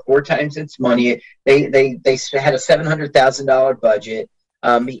before, 4 times its money. They had a $700,000 budget.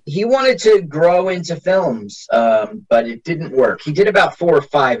 He wanted to grow into films, but it didn't work. He did about 4 or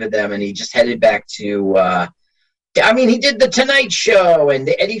 5 of them, and he just headed back to. He did the Tonight Show and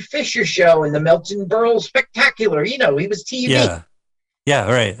the Eddie Fisher Show and the Melton Berle Spectacular. You know, he was TV. Yeah,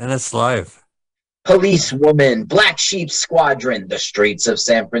 right, and that's live. Policewoman, Black Sheep Squadron, The Streets of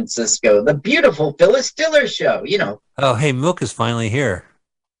San Francisco, The Beautiful Phyllis Diller Show. You know. Oh, hey, milk is finally here.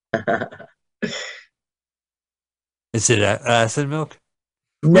 Is it acid milk?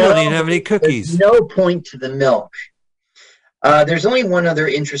 No, we don't even have any cookies. There's no point to the milk. There's only one other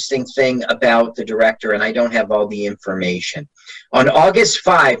interesting thing about the director, and I don't have all the information. On August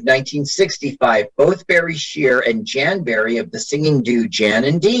 5, 1965, both Barry Shear and Jan Barry of the singing duo Jan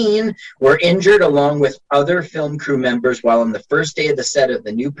and Dean were injured along with other film crew members while on the first day of the set of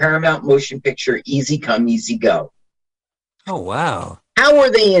the new Paramount motion picture Easy Come, Easy Go. Oh, wow. How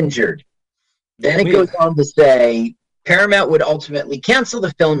were they injured? Then it goes on to say, Paramount would ultimately cancel the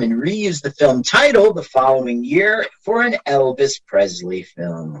film and reuse the film title the following year for an Elvis Presley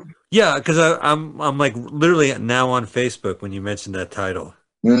film. Yeah, because I'm like literally now on Facebook when you mentioned that title.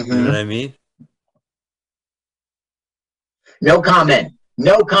 Mm-hmm. You know what I mean? No comment.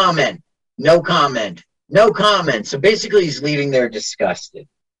 No comment. No comment. No comment. So basically, he's leaving there disgusted.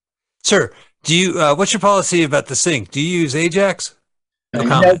 Sir, do you? What's your policy about the sink? Do you use Ajax? No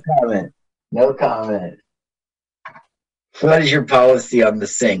comment. No comment. What is your policy on the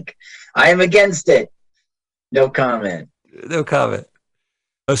sink? I am against it. No comment. No comment.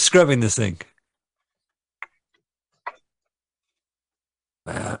 Of scrubbing the sink.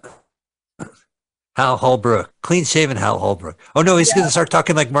 Hal Holbrook. Clean-shaven Hal Holbrook. Oh, no, he's going to start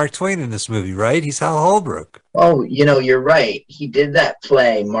talking like Mark Twain in this movie, right? He's Hal Holbrook. Oh, you know, you're right. He did that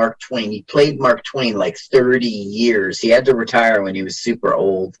play, Mark Twain. He played Mark Twain like 30 years. He had to retire when he was super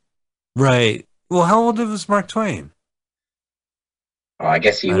old. Right. Well, how old was Mark Twain? Oh, I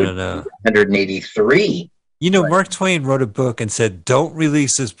guess he would be 183. You know, Mark Twain wrote a book and said, don't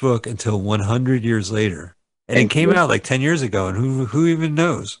release this book until 100 years later. And it came out like 10 years ago, and who even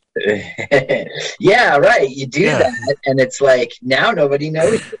knows? Yeah, right. You do that, and it's like, now nobody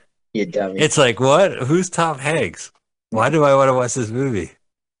knows you dummy. It's like, what? Who's Tom Hanks? Why do I want to watch this movie?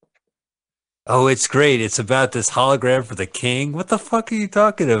 Oh, it's great. It's about this hologram for the king. What the fuck are you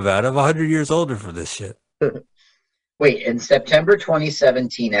talking about? I'm 100 years older for this shit. Wait, in September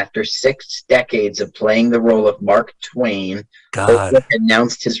 2017, after 6 decades of playing the role of Mark Twain, Holbrook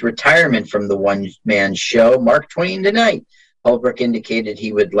announced his retirement from the one-man show, Mark Twain Tonight. Holbrook indicated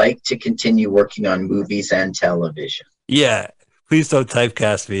he would like to continue working on movies and television. Yeah, please don't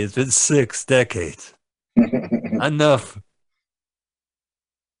typecast me. It's been 6 decades. Enough.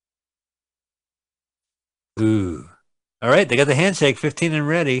 Ooh. All right, they got the handshake, 15 and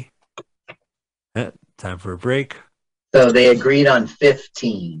ready. Time for a break. So they agreed on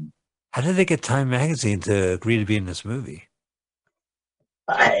 15. How did they get Time Magazine to agree to be in this movie?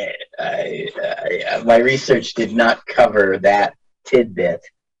 My research did not cover that tidbit.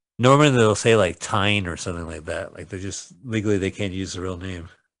 Normally they'll say like Tyne or something like that. Like they're just legally they can't use the real name.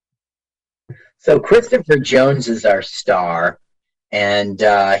 So Christopher Jones is our star, and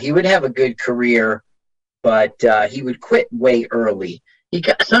he would have a good career, but he would quit way early.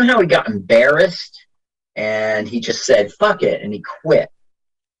 Somehow he got embarrassed, and he just said, fuck it, and he quit.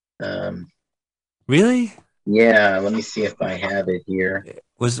 Really? Yeah, let me see if I have it here.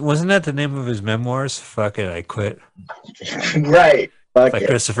 Wasn't that the name of his memoirs? Fuck it, I quit. Right. Fuck By it.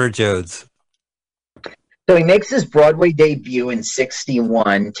 Christopher Jones. So he makes his Broadway debut in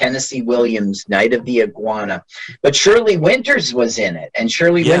 1961, Tennessee Williams' Night of the Iguana. But Shirley Winters was in it, and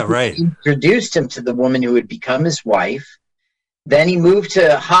Shirley Winters introduced him to the woman who would become his wife. Then he moved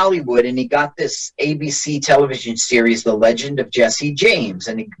to Hollywood, and he got this ABC television series, The Legend of Jesse James,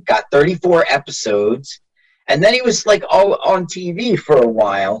 and he got 34 episodes. And then he was like all on TV for a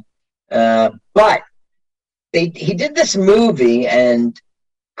while. But he did this movie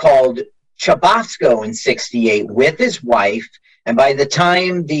called Chabasco in 1968 with his wife, and by the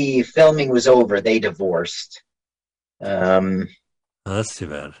time the filming was over, they divorced. Oh, that's too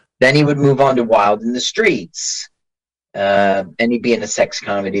bad. Then he would move on to Wild in the Streets, and he'd be in a sex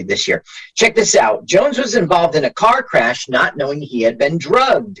comedy this year. Check this out. Jones was involved in a car crash not knowing he had been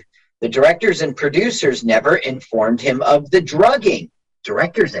drugged. The directors and producers never informed him of the drugging.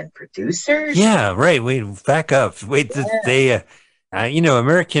 Directors and producers? Yeah, right. Wait, back up. Wait, they...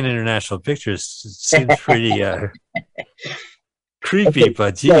 American International Pictures seems pretty creepy,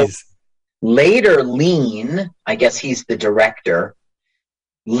 but geez. So later, Lean, I guess he's the director,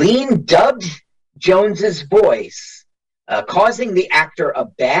 Lean dubbed Jones's voice, causing the actor a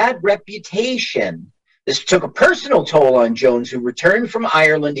bad reputation. This took a personal toll on Jones, who returned from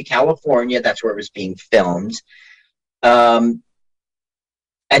Ireland to California. That's where it was being filmed. And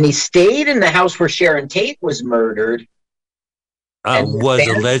he stayed in the house where Sharon Tate was murdered. Was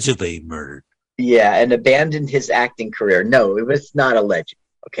allegedly murdered. Yeah, and abandoned his acting career. No, it was not alleged.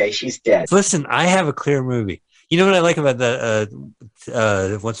 Okay, she's dead. Listen, I have a clear movie. You know what I like about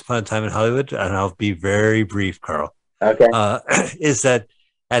that Once Upon a Time in Hollywood? And I'll be very brief, Carl. Okay. Is that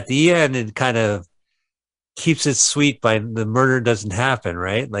at the end it kind of keeps it sweet by the murder doesn't happen,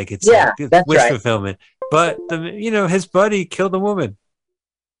 right? Like it's that's wish right. fulfillment. But his buddy killed a woman.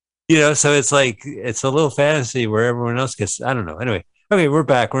 So it's like it's a little fantasy where everyone else gets. I don't know. Anyway, okay, we're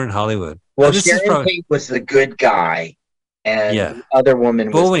back. We're in Hollywood. Well, Sharon Tate was the good guy, and the other woman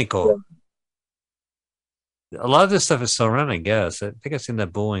was Bullwinkle. A lot of this stuff is still around, I guess. I think I've seen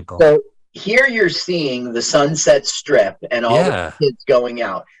that Bullwinkle. So here you're seeing the Sunset Strip and all the kids going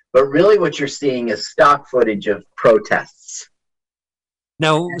out, but really what you're seeing is stock footage of protests.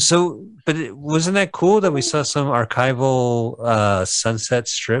 Now, but wasn't that cool that we saw some archival Sunset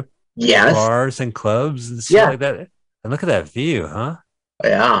Strip bars and clubs and stuff like that? And look at that view, huh?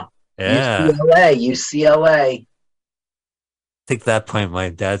 Yeah. Yeah. UCLA. I think at that point my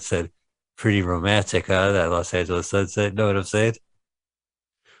dad said, pretty romantic, huh? That Los Angeles sunset. Know what I'm saying?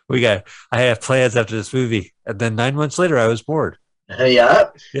 I have plans after this movie. And then 9 months later, I was bored. Yeah.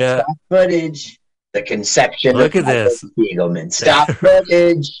 Yeah. Stock footage. The conception Look at this. Spiegelman. Stock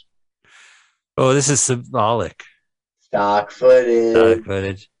footage. Oh, this is symbolic. Stock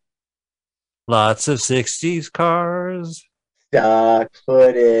footage. Lots of 60s cars. Stock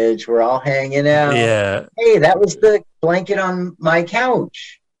footage. We're all hanging out. Yeah. Hey, that was the blanket on my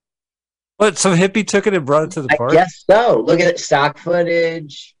couch. What? Some hippie took it and brought it to the park? I guess so. Look at it. Stock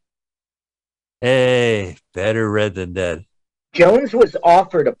footage. Hey, better red than dead. Jones was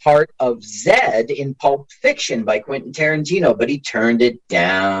offered a part of Zed in Pulp Fiction by Quentin Tarantino, but he turned it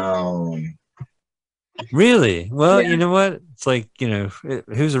down. Really? Well, you know what? It's like, he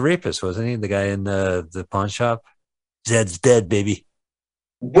was a rapist, wasn't he? The guy in the pawn shop? Zed's dead, baby.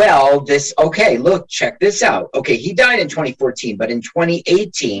 Well, look, check this out. Okay, he died in 2014, but in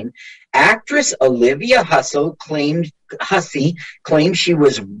 2018, actress Olivia Hussey claimed she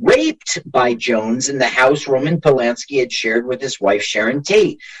was raped by Jones in the house Roman Polanski had shared with his wife Sharon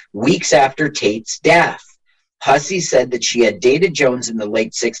Tate weeks after Tate's death. Hussey said that she had dated Jones in the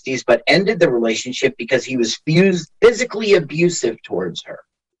late 60s, but ended the relationship because he was physically abusive towards her.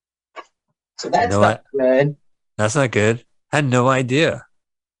 So that's not good. That's not good. I had no idea.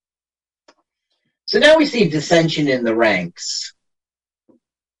 So now we see dissension in the ranks,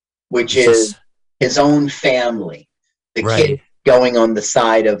 which is his own family. The kid going on the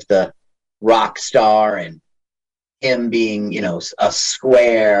side of the rock star and him being, a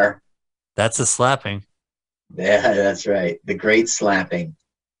square. That's a slapping. Yeah, that's right. The great slapping.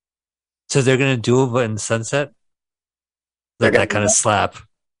 So they're going to duel in Sunset? That kind of slap.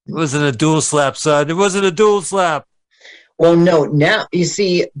 It wasn't a dual slap, son. It wasn't a dual slap. Well, no, now you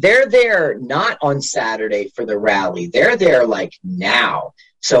see, they're there not on Saturday for the rally. They're there like now.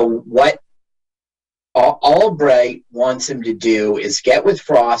 So what Albright wants him to do is get with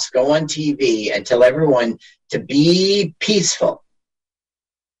Frost, go on TV, and tell everyone to be peaceful.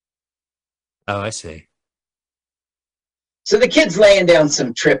 Oh, I see. So the kid's laying down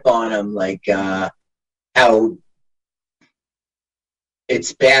some trip on him, like how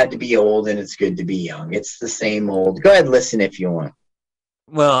it's bad to be old and it's good to be young. It's the same old. Go ahead, listen if you want.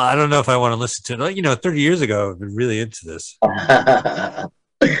 Well, I don't know if I want to listen to it. You know, 30 years ago, I've been really into this. You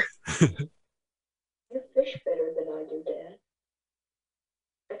fish better than I do, Dad.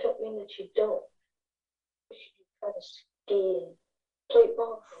 I don't mean that you don't. You should try to ski and play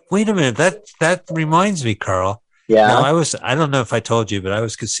ball. Wait a minute. That reminds me, Carl. Yeah. Now, I don't know if I told you, but I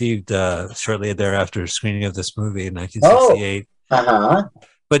was conceived shortly thereafter screening of this movie in 1968. Oh, uh-huh.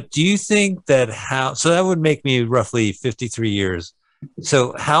 But do you think that so that would make me roughly 53 years.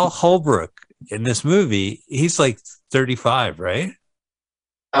 So Hal Holbrook in this movie, he's like 35, right?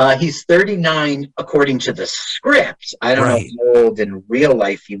 He's 39 according to the script. I don't know how old in real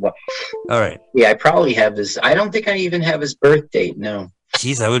life he was. All right. Yeah, I probably have I don't think I even have his birth date, no.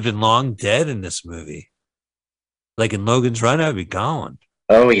 Jeez, I would have been long dead in this movie. Like in Logan's Run, I'd be gone.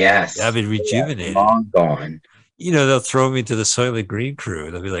 Oh, yes. I'd be rejuvenated. Yeah, long gone. You know, they'll throw me to the Soylent Green crew.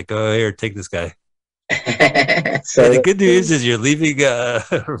 They'll be like, oh, here, take this guy. So and the good news is you're leaving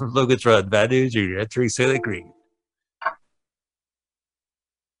Logan's Run. Bad news, you're entering Soylent Green.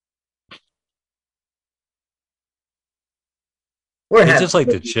 We're just like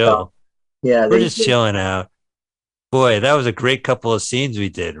to chill. Yeah, we're just chilling out. Boy, that was a great couple of scenes we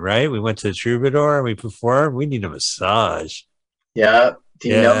did, right? We went to the Troubadour and we performed. We need a massage. Yeah. Do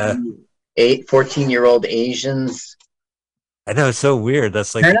you know 14-year-old Asians? I know, it's so weird.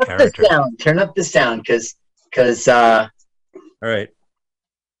 That's like Turn the up character. the sound. Turn up the sound because all right.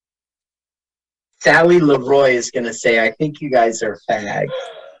 Sally Leroy is going to say, I think you guys are fags.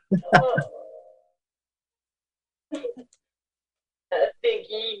 I think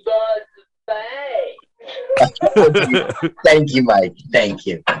he bought the bag. Thank you, Mike. Thank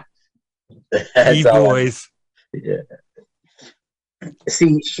you. That's boys. Yeah.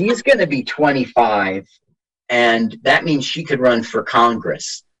 See, she's going to be 25, and that means she could run for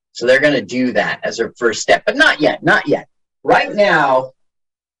Congress. So they're going to do that as her first step, but not yet. Not yet. Right now,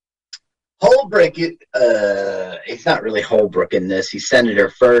 Holbrook, it's not really Holbrook in this. He's Senator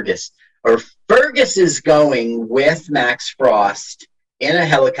Fergus. Or Fergus is going with Max Frost in a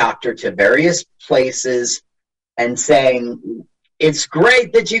helicopter to various places and saying, it's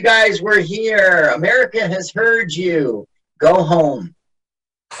great that you guys were here. America has heard you. Go home.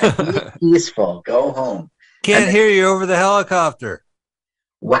 Be peaceful. Go home. Can't hear you over the helicopter.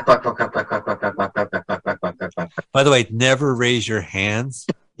 Whack, whack, whack, whack, whack, whack, whack, whack, whack, whack, whack, whack, whack, whack, whack. By the way, never raise your hands.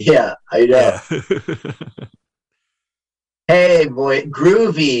 Yeah, I know. Yeah. Hey, boy,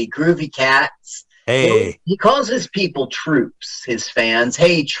 groovy cats. Hey. He calls his people troops, his fans.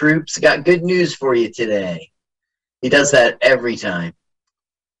 Hey, troops, got good news for you today. He does that every time.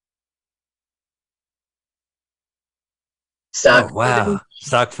 Stock footage.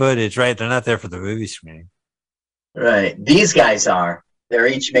 Stock footage, right? They're not there for the movie screening. Right. These guys are. They're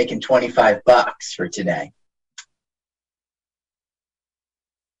each making $25 for today.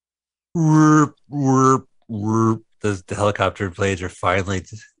 The helicopter blades are finally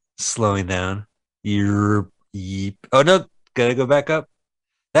slowing down. Yeep. Oh, no. Gotta go back up.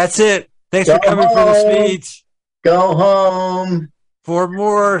 That's it. Thanks for coming for the speech. Go home. For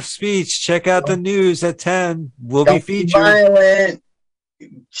more speech, check out the news at 10. We'll be featured. Violent.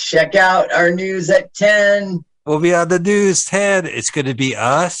 Check out our news at 10. We'll be on the news 10. It's going to be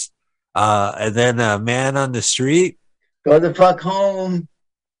us. And then a man on the street. Go the fuck home.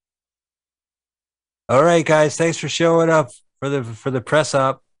 All right, guys. Thanks for showing up for the press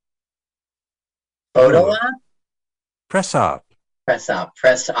op. Photo op? Press op. Press op.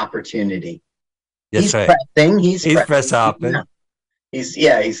 Press opportunity. That's he's right. Pressing. He's press hopping.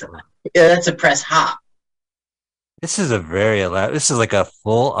 Yeah. That's a press hop. This is this is like a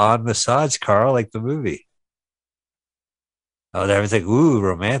full-on massage, Carl, like the movie. Oh, everyone's like, ooh,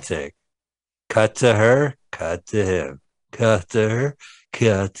 romantic. Cut to her, cut to him. Cut to her,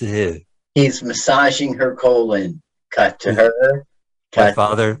 cut to him. He's massaging her colon. Cut to her.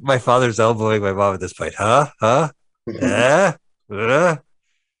 My father's elbowing my mom at this point. Huh? What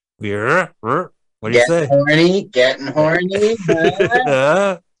do you say? Getting horny.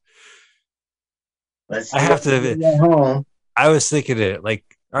 I have to admit, I was thinking it like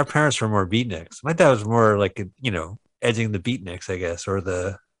our parents were more beatniks. My dad was more like, edging the beatniks, I guess,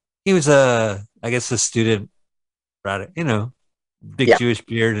 he was I guess a student Right, you know, big Yeah. Jewish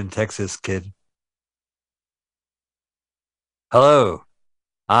beard in Texas kid. Hello,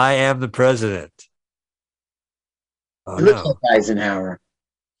 I am the president. Oh He looks like no. Eisenhower.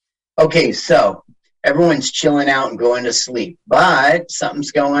 Okay, so everyone's chilling out and going to sleep, but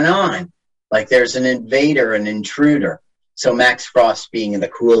something's going on. Like there's an invader, an intruder. So Max Frost, being the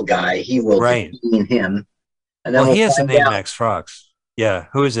cool guy, he will Right. detain him, and then Well, we'll he has the find name out. Max Frost. Yeah.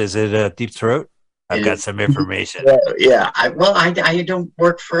 Who is this? Is it Deep Throat? I've It got is- some information. Yeah. I don't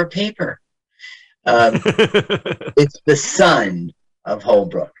work for a paper. It's the son of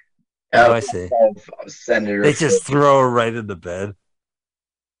Holbrook. Oh, I see. Of Senator. They just throw her right in the bed.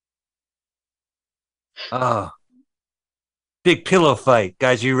 Oh, big pillow fight.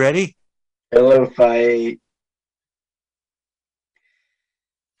 Guys, you ready? Pillow fight.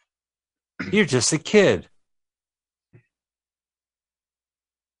 You're just a kid.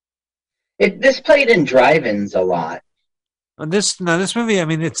 This played in drive-ins a lot. And this movie, I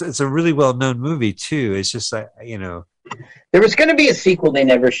mean, it's a really well known movie too. It's just like, you know, There was going to be a sequel they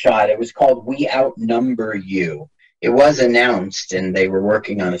never shot. It was called We Outnumber You. It was announced, and they were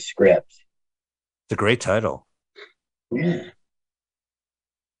working on a script. it's a great title. Yeah.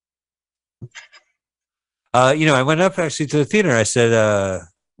 You know, I went up actually to the theater. I said,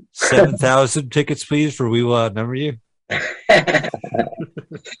 7,000 tickets, please, for We Will Outnumber You. It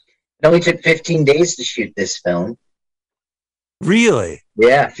only took 15 days to shoot this film. Really?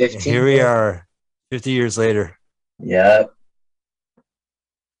 Yeah, And 15. here we are, 50 years later. Yep.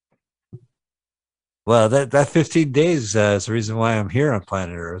 Well, that 15 days is the reason why I'm here on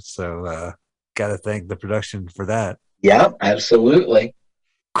planet Earth. So, got to thank the production for that. Yep, absolutely.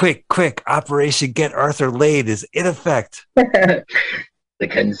 Quick! Operation Get Arthur Laid is in effect. The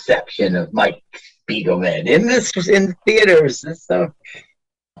conception of Mike Spiegelman in theaters. This stuff.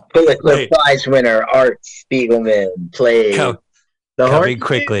 Pulitzer Right. Prize winner Art Spiegelman plays Coming Horn-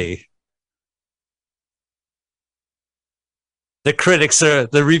 quickly.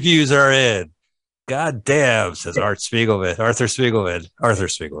 The reviews are in. God damn, says Arthur Spiegelman.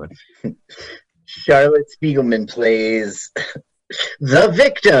 Charlotte Spiegelman plays the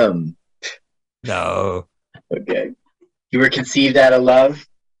victim. No. Okay. You were conceived out of love?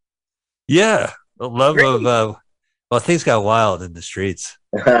 Yeah. The love Really? of, well, things got wild in the streets.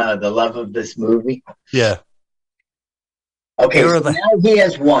 The love of this movie. Yeah. Okay, They were so like- now he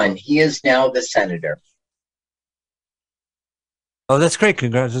has won. He is now the senator. Oh, that's great.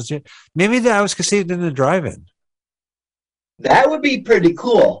 Congratulations. Maybe I was conceived in the drive-in. That would be pretty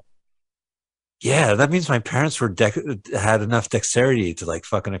cool. Yeah, that means my parents had enough dexterity to like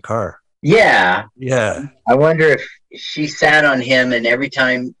fuck in a car. Yeah. Yeah. I wonder if she sat on him and every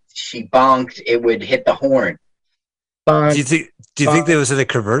time she bonked, it would hit the horn. Bonk. Do you think they was in a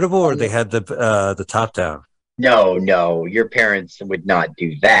convertible or they had the top down? No, your parents would not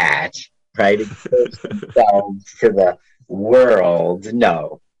do that, right? Expose themselves to the world.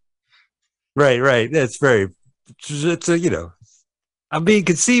 No. Right. It's a, you know, I'm being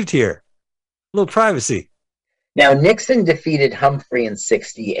conceived here. A little privacy. Now, Nixon defeated Humphrey in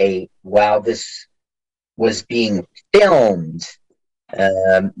 1968 while this was being filmed.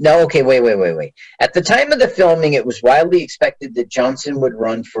 No, okay, wait. At the time of the filming, it was widely expected that Johnson would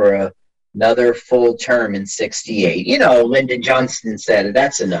run for another full term in 1968. You know, Lyndon Johnson said,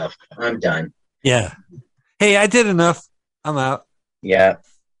 that's enough. I'm done. Yeah. Hey, I did enough. I'm out. Yeah.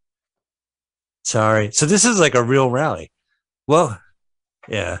 Sorry. So this is like a real rally. Well,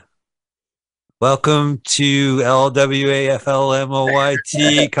 yeah. Welcome to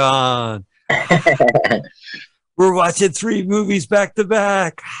LWAFLMOYT Con. We're watching 3 movies back to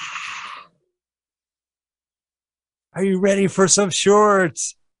back. Are you ready for some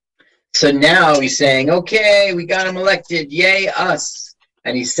shorts? So now he's saying, okay, we got him elected. Yay, us.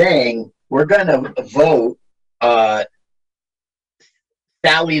 And he's saying, we're going to vote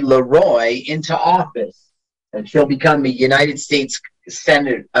Sally Leroy into office. And she'll become a United States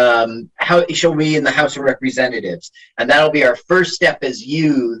Senator. She'll be in the House of Representatives. And that'll be our first step as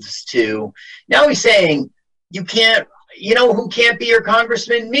youths to. Now he's saying, you can't. You know who can't be your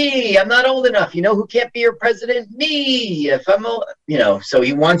congressman? Me. I'm not old enough. You know who can't be your president? Me. If I'm, so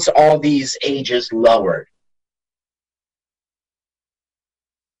he wants all these ages lowered.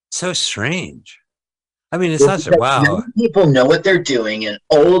 So strange. I mean, it's not so, wow. Young people know what they're doing, and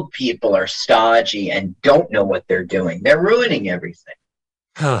old people are stodgy and don't know what they're doing. They're ruining everything.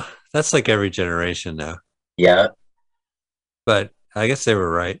 That's like every generation now. Yeah. But I guess they were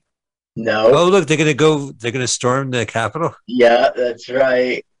right. No. Oh, look, they're gonna storm the Capitol. Yeah, that's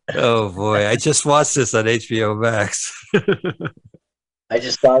right. Oh boy, I just watched this on HBO Max. I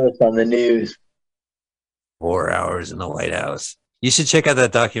just saw this on the news. 4 hours in the White House. You should check out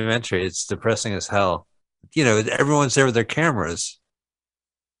that documentary. It's depressing as hell. You know, everyone's there with their cameras.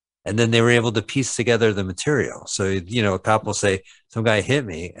 And then they were able to piece together the material. So, you know, a cop will say, some guy hit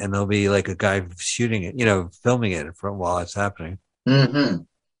me, and there'll be like a guy shooting it, you know, filming it while it's happening. Mm-hmm.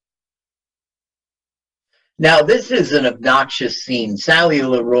 Now, this is an obnoxious scene. Sally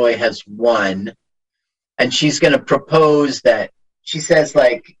Leroy has won, and she's going to propose that she says,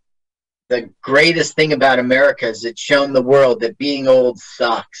 like, the greatest thing about America is it's shown the world that being old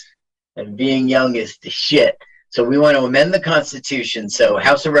sucks and being young is the shit. So we want to amend the Constitution. So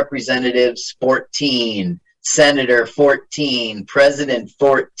House of Representatives, 14, Senator, 14, President,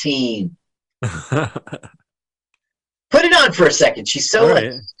 14. Put it on for a second. She's so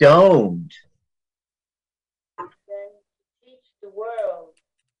like stoned. Then to teach the world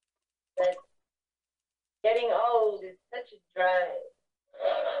that getting old is such a drive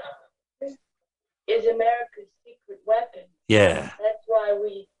is America's secret weapon. Yeah. That's why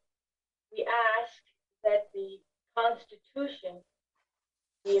we ask that the Constitution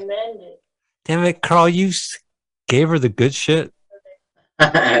be amended. Damn it, Carl, you gave her the good shit.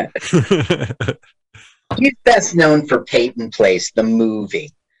 He's best known for Peyton Place, the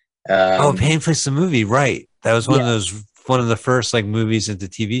movie. Peyton Place, the movie, right? That was one of the first like movies into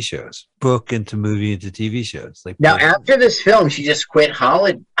TV shows, book into movie into TV shows. Like now, after this film, she just quit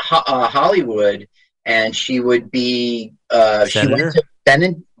Hollywood, and she would be. She went to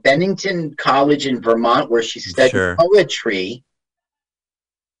Bennington College in Vermont, where she studied poetry.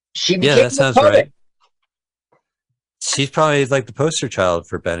 She became that sounds poet. right. She's probably like the poster child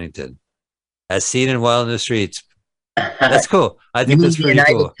for Bennington, as seen in Wild in the Streets. That's cool. I think that's pretty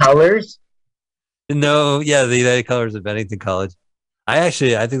cool. Colors? No, yeah, the United Colors of Bennington College. I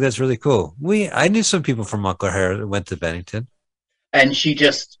think that's really cool. I knew some people from Montclair that went to Bennington, and she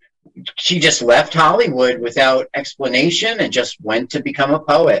just left Hollywood without explanation and just went to become a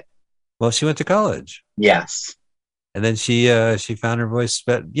poet. Well, she went to college. Yes. And then she found her voice,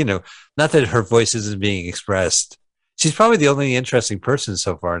 but you know, not that her voice isn't being expressed. She's probably the only interesting person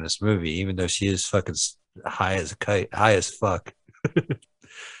so far in this movie, even though she is fucking high as a kite, high as fuck.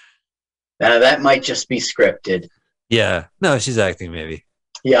 That might just be scripted. Yeah. No, she's acting maybe.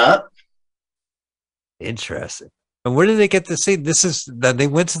 Yeah. Interesting. And where did they get to see? This is that they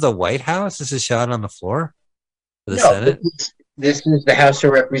went to the White House? This is shot on the floor of the Senate? This is the House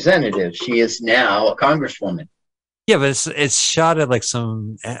of Representatives. She is now a congresswoman. Yeah, but it's shot at like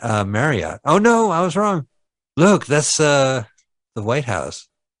some Marriott. Oh no, I was wrong. Look, that's the White House.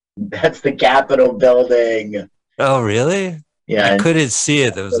 That's the Capitol building. Oh, really? Yeah. I couldn't see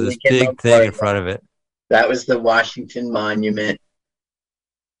it. There was this big thing in front of it. That was the Washington Monument.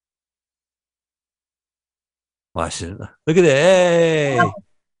 Washington. Look at it. Hey.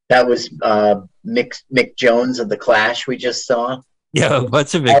 That was Mick Jones of The Clash we just saw. Yeah, a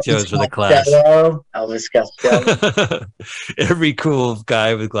bunch of Mick Jones for The Clash. Elvis Costello. Every cool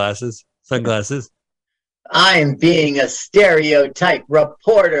guy with glasses, sunglasses. I'm being a stereotype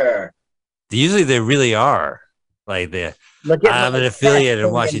reporter. Usually they really are. Like I'm an affiliate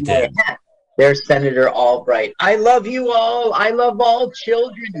in Washington. There's Senator Albright. I love you all. I love all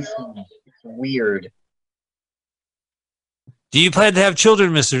children. It's weird. Do you plan to have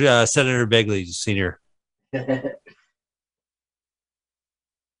children, Mr. Senator Begley Sr.?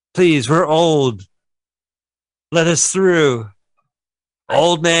 Please, we're old. Let us through.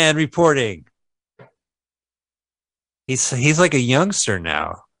 Old man reporting. He's like a youngster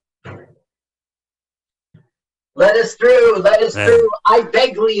now. Let us through. Let us through. I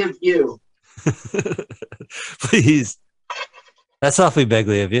begly of you. Please. That's awfully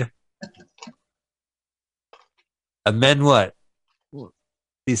begly of you. Amend what?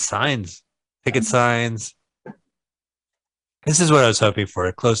 These signs. Picket signs. This is what I was hoping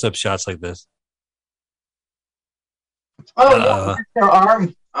for. Close-up shots like this. Oh, there are.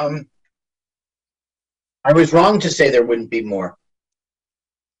 I was wrong to say there wouldn't be more.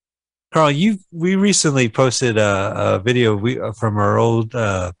 Carl, we recently posted a video from our old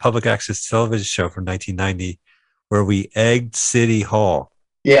public access television show from 1990 where we egged City Hall.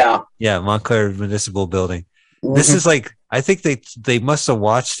 Yeah. Yeah, Montclair Municipal Building. Mm-hmm. This is like, I think they must have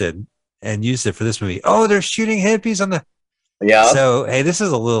watched it and used it for this movie. Oh, they're shooting hippies on the... Yeah. So, hey, this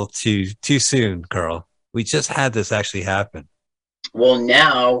is a little too soon, Carl. We just had this actually happen. Well,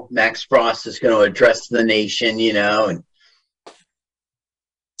 now Max Frost is going to address the nation, and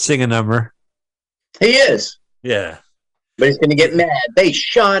sing a number. He is. Yeah. But he's going to get mad. They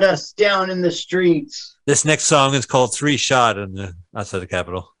shot us down in the streets. This next song is called Three Shot outside the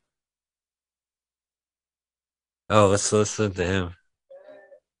Capitol. Oh, let's listen to him.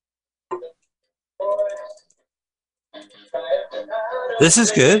 This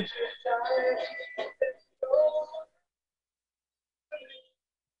is good.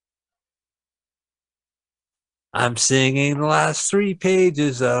 I'm singing the last 3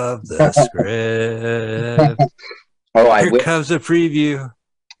 pages of the script. Here comes a preview.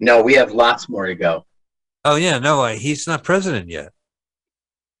 No, we have lots more to go. Oh, yeah. No, he's not president yet.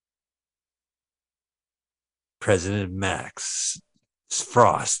 President Max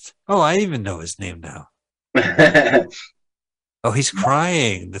Frost. Oh, I even know his name now. Oh, he's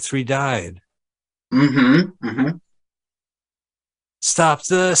crying. The 3 died. Mm-hmm. Mm-hmm. Stop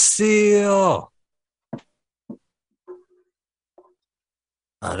the steal.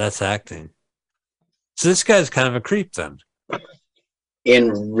 Oh, that's acting. So this guy's kind of a creep then.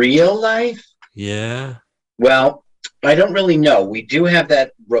 In real life? Yeah. Well, I don't really know. We do have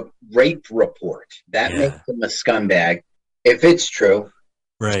that rape report. That makes him a scumbag, if it's true.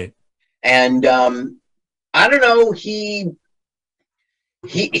 Right. And I don't know. He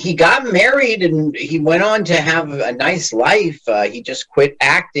got married and he went on to have a nice life. He just quit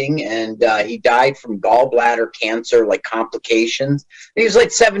acting and he died from gallbladder cancer, like complications. He was like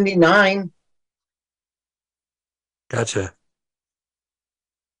 79. Gotcha.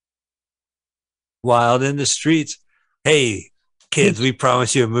 Wild in the Streets. Hey, kids, we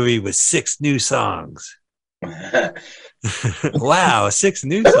promise you a movie with 6 new songs. Wow, 6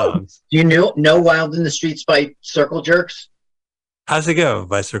 new songs. Do you know Wild in the Streets by Circle Jerks? How's it go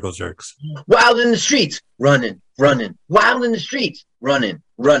by Circle Jerks? Wild in the streets, running, running. Wild in the streets, running,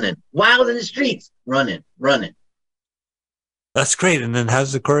 running. Wild in the streets, running, running. That's great. And then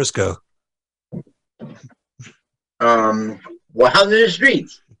how's the chorus go? Wild in the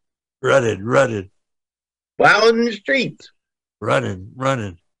streets. Running, running. Wild in the streets. Running,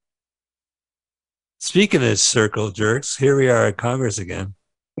 running. Speaking of Circle Jerks, here we are at Congress again.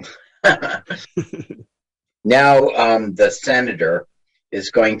 Now the senator is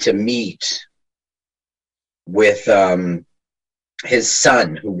going to meet with his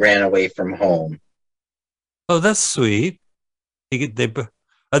son who ran away from home. Oh, that's sweet.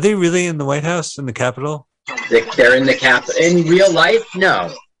 Are they really in the White House, in the Capitol? They're in the Capitol. In real life,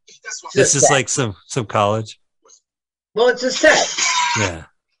 no. This is like some college. Well, it's a set. Yeah.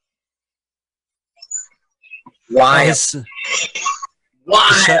 Wild.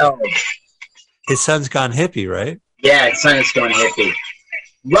 Wild. His son's gone hippie, right? Yeah, his son is going hippie.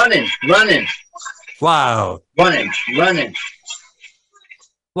 Running, running. Wow. Running, running.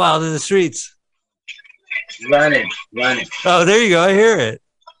 Wild in the streets. Running, running. Oh, there you go. I hear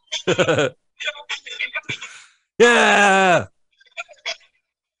it. Yeah.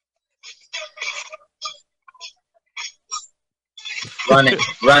 Running,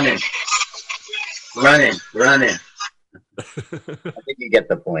 running. Running, running. I think you get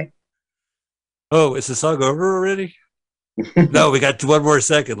the point. Oh, is the song over already? No, we got 1 more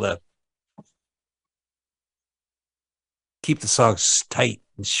second left. Keep the songs tight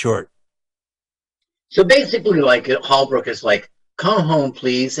and short. So basically, like, Holbrook is like, come home,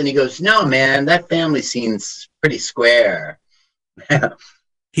 please. And he goes, no, man, that family seems pretty square. The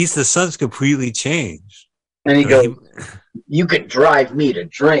son's completely changed. And he goes, you could drive me to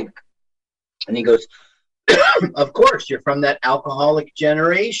drink. And he goes, of course, you're from that alcoholic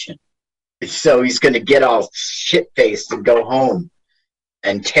generation. So he's going to get all shit-faced and go home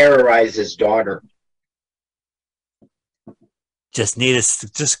and terrorize his daughter. Just need a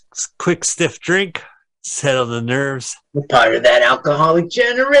quick stiff drink, settle the nerves. We're part of that alcoholic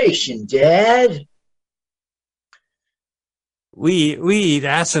generation, Dad. We eat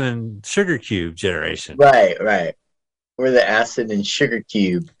acid and sugar cube generation. Right, right. We're the acid and sugar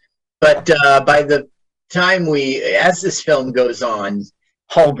cube. But by the time as this film goes on,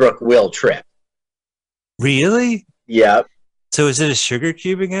 Holbrook will trip. Really? Yeah. So is it a sugar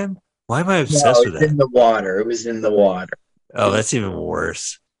cube again? Why am I obsessed with that? It was in the water. It was in the water. Oh, that's even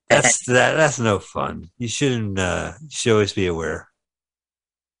worse. That's no fun. You shouldn't. You should always be aware.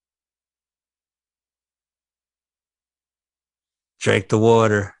 Drink the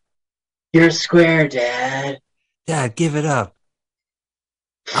water. You're square, Dad. Dad, give it up.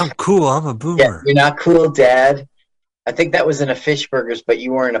 I'm cool. I'm a boomer. Yeah, you're not cool, Dad. I think that was in a Fishburgers, but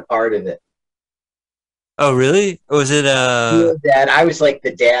you weren't a part of it. Oh, really? Or was it Cool, Dad. I was like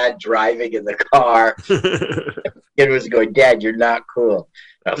the dad driving in the car. It was going, Dad, you're not cool.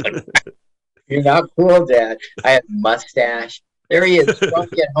 I was like, you're not cool, Dad. I have a mustache. There he is,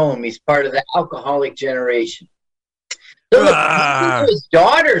 drunk at home. He's part of the alcoholic generation. So look, he goes into his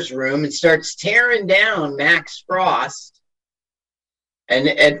daughter's room and starts tearing down Max Frost. And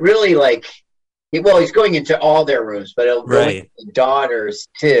it really, like, well, he's going into all their rooms, but it'll go into the daughters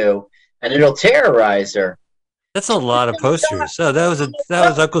too, and it'll terrorize her. That's a lot of posters. Oh, that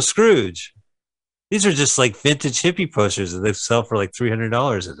was Uncle Scrooge. These are just like vintage hippie posters that they sell for like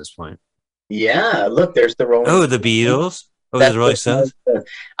 $300 at this point. Yeah, look, there's the Rolling. Oh, the Beatles. Oh, That's the Rolling Stones.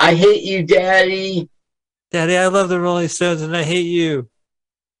 I hate you, Daddy. Daddy, I love the Rolling Stones and I hate you.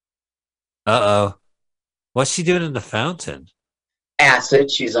 Uh-oh. What's she doing in the fountain? Acid.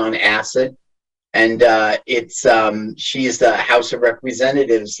 She's on acid. And she's the House of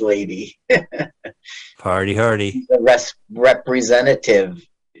Representatives lady. Party hardy. The representative.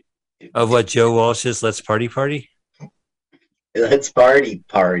 Of what Joe Walsh is, Let's Party Party? Let's party.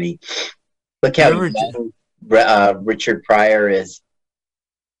 Look how young Richard Pryor is.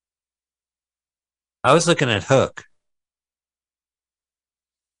 I was looking at Hook.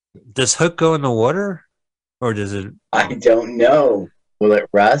 Does Hook go in the water? Or does it? I don't know. Will it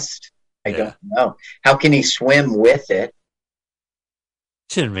rust? I don't know. How can he swim with it?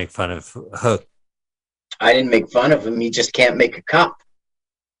 Shouldn't make fun of Hook. I didn't make fun of him. He just can't make a cup.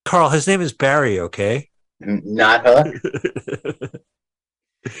 Carl, his name is Barry, okay? Not Hook.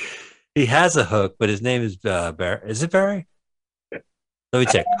 He has a hook, but his name is Barry. Is it Barry? Let me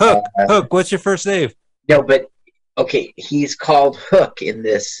check. Hook. Hook. What's your first name? No, but okay, he's called Hook in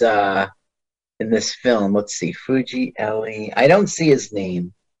this film. Let's see, Fuji Ellie. I don't see his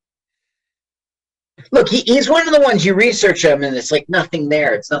name. Look, he's one of the ones you research him, and it's like nothing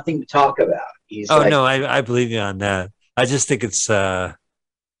there. It's nothing to talk about. No, I believe you on that. I just think it's the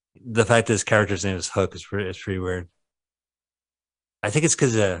fact that his character's name is Hook is pretty weird. I think it's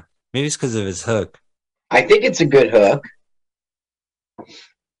because maybe it's because of his hook. I think it's a good hook.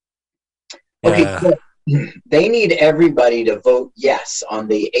 Okay, so they need everybody to vote yes on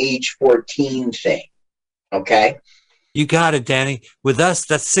the age 14 thing. Okay? You got it, Danny. With us,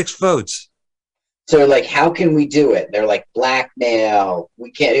 that's 6 votes. So, like, how can we do it? They're like, blackmail.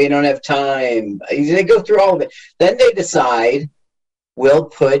 We don't have time. They go through all of it. Then they decide, we'll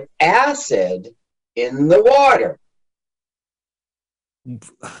put acid in the water.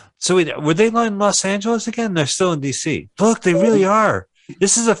 So were they in Los Angeles again? They're still in D.C. Look, they really are.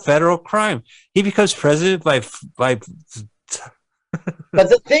 This is a federal crime. He becomes president by. But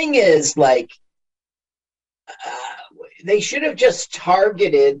the thing is, like, they should have just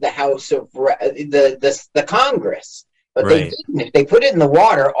targeted the House of the Congress, but they didn't. If they put it in the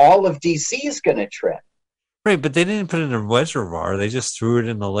water, all of D.C. is going to trip. Right, but they didn't put it in a reservoir. They just threw it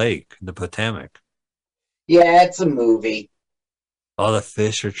in the lake, in the Potomac. Yeah, it's a movie. All the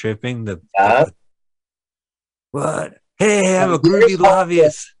fish are tripping. What? Hey, I'm a groovy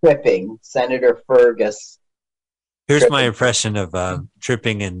lobbyist. Tripping, Senator Fergus. Here's my impression of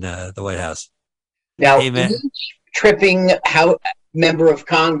tripping in the White House. Now, hey, man. Each tripping member of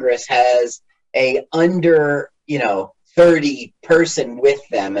Congress has a under 30 person with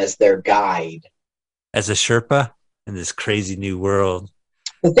them as their guide. As a Sherpa in this crazy new world.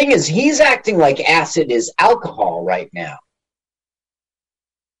 The thing is, he's acting like acid is alcohol right now.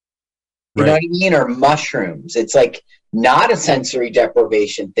 You know what I mean? Or mushrooms. It's like not a sensory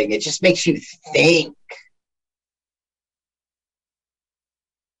deprivation thing. It just makes you think.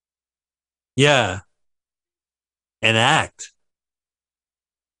 Yeah. And act.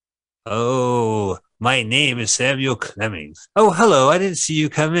 Oh, my name is Samuel Clemens. Oh, hello. I didn't see you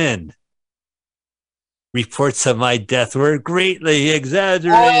come in. Reports of my death were greatly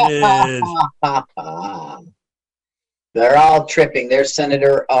exaggerated. They're all tripping. There's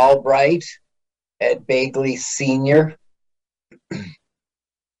Senator Albright, Ed Begley Sr.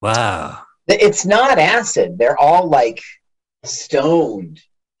 Wow. It's not acid. They're all like stoned.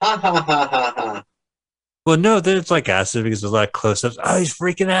 Ha ha ha ha ha. Well, no, then it's like acid because there's a lot of close-ups. Oh, he's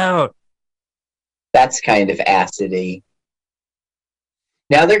freaking out. That's kind of acidy.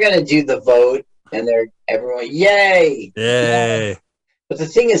 Now they're going to do the vote, and everyone, yay! Yay! But the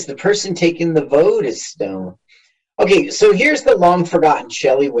thing is, the person taking the vote is stoned. Okay, so here's the long-forgotten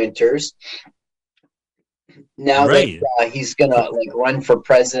Shelley Winters. Now that he's going to like run for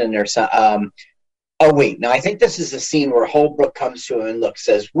president or something. Oh, wait. Now, I think this is a scene where Holbrook comes to him and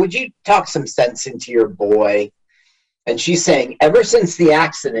says, would you talk some sense into your boy? And she's saying, ever since the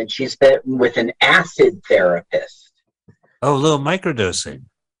accident, she's been with an acid therapist. Oh, a little microdosing.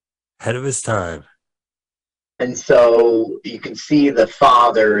 Ahead of his time. And so you can see the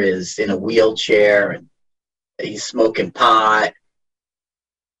father is in a wheelchair and he's smoking pot.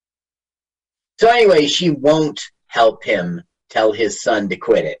 So anyway, she won't help him tell his son to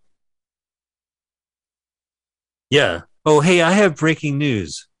quit it. Yeah. Oh, hey, I have breaking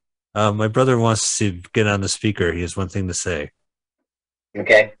news. My brother wants to get on the speaker. He has one thing to say.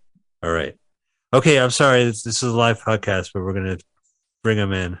 Okay. All right. Okay, I'm sorry. This is a live podcast, but we're going to bring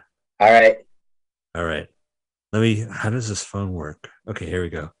him in. All right. All right. How does this phone work? Okay, here we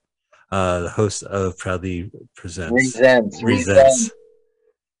go. The host of Proudly Presents Resents.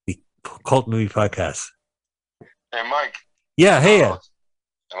 the Cult Movie Podcast. Hey, Mike. Yeah, hey. Am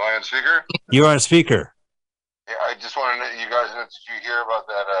I on speaker? You're on speaker. Yeah, I just want to know, you guys, did you hear about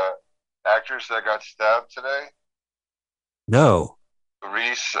that actress that got stabbed today? No.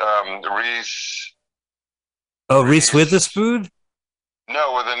 Reese. Oh, Reese Witherspoon?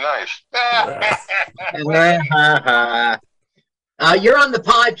 No, with a knife. You're on the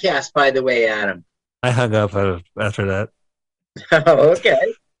podcast, by the way, Adam. I hung up after that. Oh,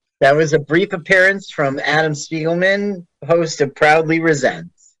 okay. That was a brief appearance from Adam Spiegelman, host of Proudly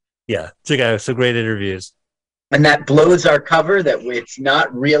Resents. Yeah, check out some great interviews. And that blows our cover that it's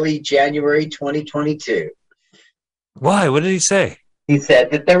not really January 2022. Why? What did he say? He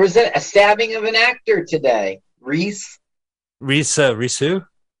said that there was a stabbing of an actor today. Reese who?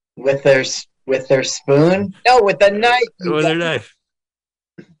 with their spoon? No, with a knife. With their knife.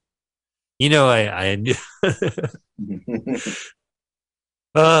 You know, I knew.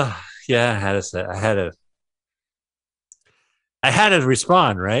 Yeah, I had to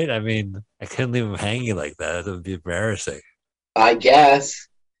respond, right? I mean, I couldn't leave him hanging like that. It would be embarrassing. I guess.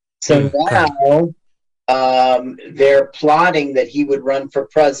 So now they're plotting that he would run for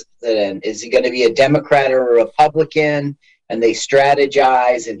president. Is he going to be a Democrat or a Republican? And they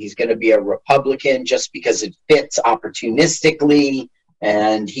strategize, and he's going to be a Republican just because it fits opportunistically,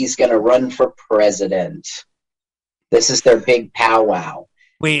 and he's going to run for president. This is their big powwow.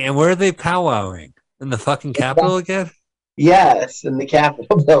 Wait, and where are they powwowing? In the fucking Capitol again? Yes, in the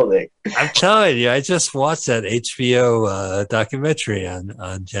Capitol building. I'm telling you, I just watched that HBO documentary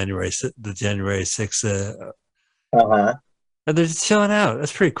on January 6th. And they're just chilling out.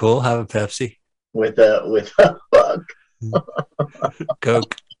 That's pretty cool. Have a Pepsi. With a fuck.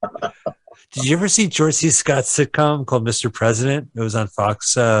 Coke. Did you ever see George C. Scott's sitcom called Mr. President? It was on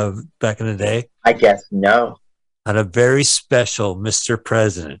Fox back in the day. I guess no. On a very special Mr.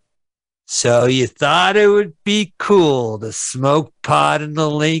 President. So you thought it would be cool to smoke pot in the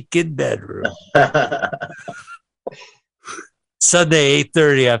Lincoln bedroom. Sunday,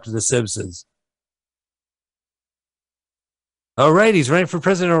 8:30 after The Simpsons. All right, he's running for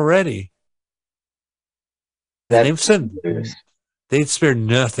president already. They'd spare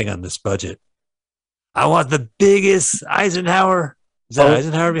nothing on this budget. I want the biggest Eisenhower. Is that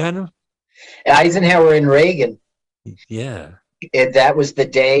Eisenhower behind him? Eisenhower and Reagan. Yeah. That was the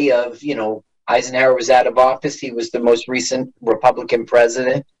day of, Eisenhower was out of office. He was the most recent Republican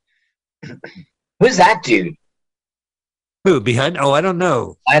president. Who's that dude? Who, behind? Oh, I don't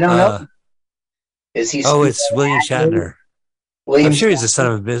know. I don't know. Is he? Oh, it's William Shatner. I'm sure he's a son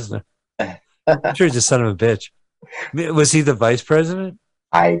of a business. I'm sure he's a son of a bitch. Was he the vice president?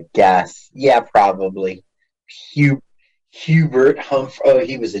 I guess. Yeah, probably. Hubert Humphrey. Oh,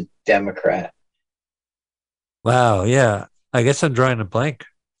 he was a Democrat. Wow, yeah. I guess I'm drawing a blank.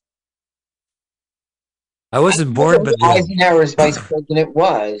 I wasn't born, but Eisenhower's vice president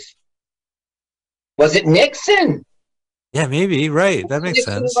was. Was it Nixon? Yeah, maybe. Right. That makes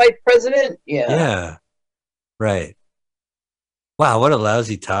Nixon sense. Vice president? Yeah. Yeah. Right. Wow, what a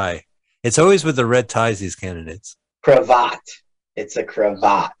lousy tie. It's always with the red ties, these candidates. Cravat. It's a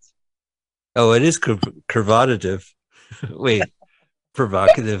cravat. Oh, it is cravatative. Wait.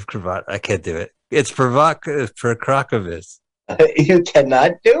 Provocative cravat. I can't do it. It's provocative for Krakovitz. You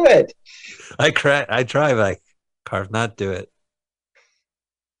cannot do it. I try, but I can't not do it.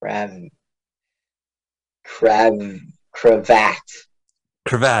 Cravat.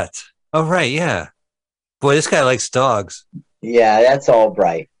 Cravat. Oh, right, yeah. Boy, this guy likes dogs. Yeah, that's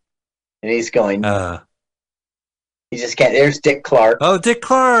Albright. And he's going, he just can't. There's Dick Clark. Oh, Dick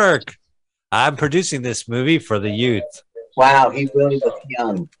Clark. I'm producing this movie for the youth. Wow, he really looks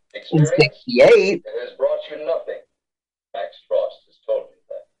young. In 68. It has brought you nothing. Max Frost has told me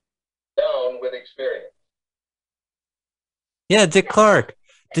that. Down with experience. Yeah, Dick Clark.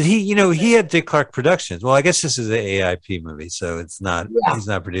 Did he, he had Dick Clark Productions. Well, I guess this is an AIP movie, so it's not, he's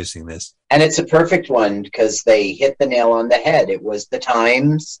not producing this. And it's a perfect one because they hit the nail on the head. It was the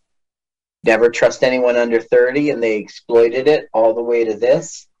times. Never trust anyone under 30, and they exploited it all the way to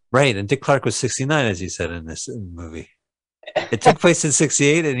this. Right, and Dick Clark was 69, as you said in this movie. It took place in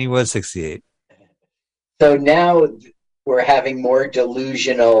 68, and he was 68. So now we're having more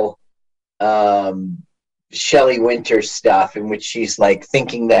delusional Shelley Winters stuff in which she's like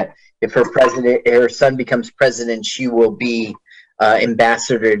thinking that if her son becomes president, she will be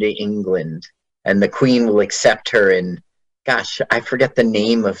ambassador to England, and the Queen will accept her in, gosh, I forget the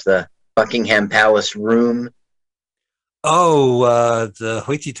name of the Buckingham Palace room. Oh, the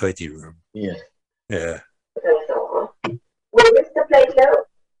hoity-toity room. Yeah. Yeah.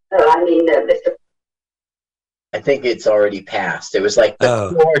 I mean, Mr. I think it's already passed. It was like the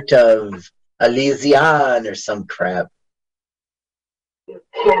Oh. court of Elysian or some crap. You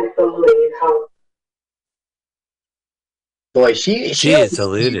can't believe how Boy, she is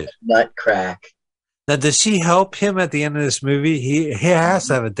deluded. Nut crack. Now, does she help him at the end of this movie? He has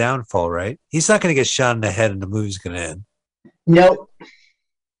to have a downfall, right? He's not going to get shot in the head and the movie's going to end. Nope.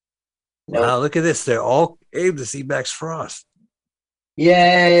 Wow, look at this. They're all aimed to see Max Frost.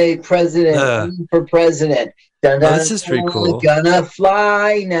 Yay, president. For president. This is pretty cool. Gonna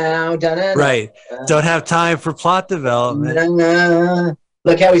fly now. Right. Don't have time for plot development.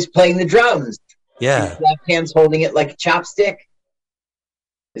 Look how he's playing the drums. Yeah. His left hand's holding it like a chopstick.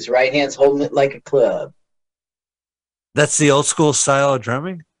 His right hand's holding it like a club. That's the old school style of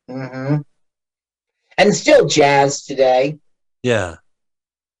drumming? Mm-hmm. And still jazz today. Yeah.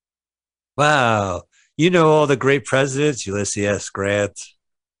 Wow. You know all the great presidents, Ulysses S. Grant.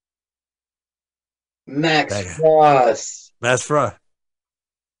 Max Frost. Max Frost.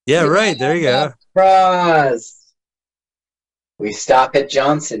 Yeah, right. There you go. Frost. We stop at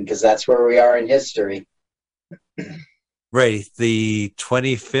Johnson because that's where we are in history. Right. The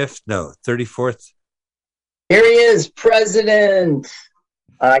 25th, no, 34th. Here he is, President.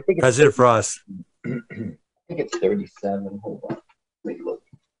 I think it's President Frost. I think it's 37. Hold on. Let me look.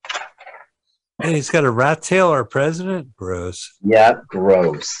 Hey, he's got a rat tail, our president? Gross. Yep,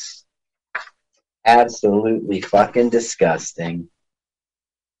 gross. Absolutely fucking disgusting.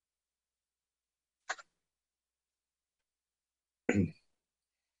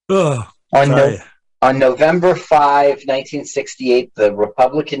 Oh, on November 5, 1968, the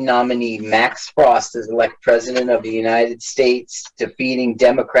Republican nominee Max Frost is elected President of the United States, defeating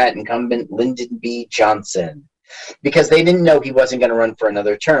Democrat incumbent Lyndon B. Johnson. Because they didn't know he wasn't going to run for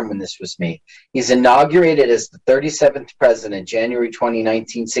another term when this was made. He's inaugurated as the 37th president, January 20,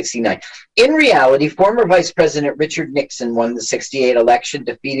 1969. In reality, former Vice President Richard Nixon won the 68 election,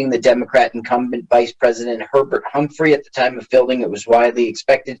 defeating the Democrat incumbent Vice President Herbert Humphrey. At the time of filming, it was widely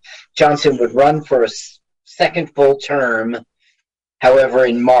expected Johnson would run for a second full term. However,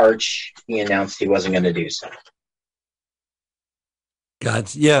 in March, he announced he wasn't going to do so.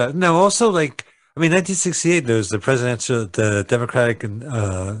 God, yeah. No, also, like, I mean, 1968, there was the Democratic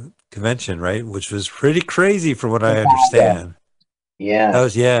convention, right? Which was pretty crazy from what I understand. Yeah. That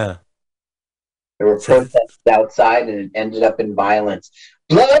was, yeah. There were protests outside and it ended up in violence.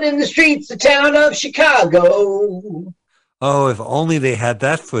 Blood in the streets, the town of Chicago. Oh, if only they had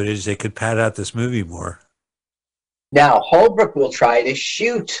that footage, they could pad out this movie more. Now, Holbrook will try to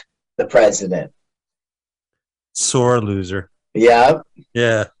shoot the president. Sore loser. Yep.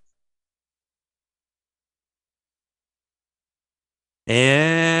 Yeah.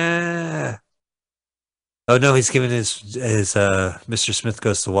 Yeah. Oh no, he's giving his Mr. Smith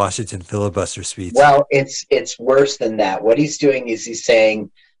Goes to Washington filibuster speech. Well, it's worse than that. What he's doing is he's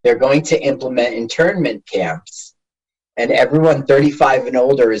saying they're going to implement internment camps, and everyone 35 and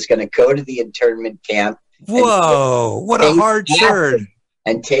older is going to go to the internment camp. Whoa! What a hard turn!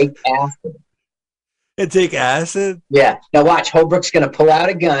 And take acid. And take acid? Yeah. Now watch. Holbrook's going to pull out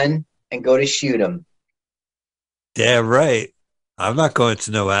a gun and go to shoot him. Damn right. I'm not going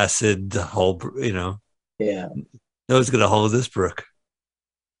to no acid hole, you know. Yeah. No one's going to hold this brook.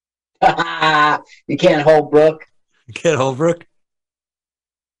 You can't hold Brook. You can't hold Brook?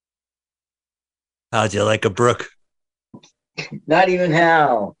 How'd you like a brook? Not even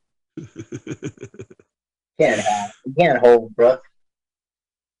how. You can't hold Brook.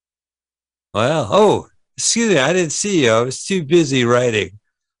 Well, oh, excuse me. I didn't see you. I was too busy writing.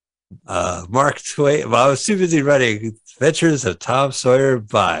 Mark Twain. Well, I was too busy writing Adventures of Tom Sawyer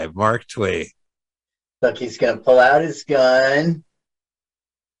by Mark Twain. Look, he's going to pull out his gun.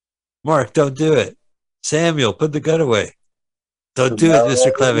 Mark, don't do it. Samuel, put the gun away. Don't do it,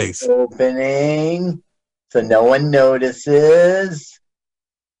 Mr. Clemmings. Opening so no one notices.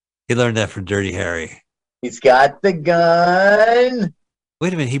 He learned that from Dirty Harry. He's got the gun.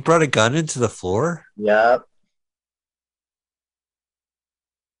 Wait a minute. He brought a gun into the floor? Yep.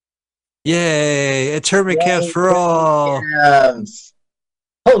 Yay. Internment camps for all. Camps.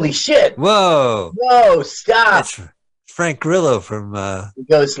 Holy shit. Whoa. Whoa, stop. That's Frank Grillo from... He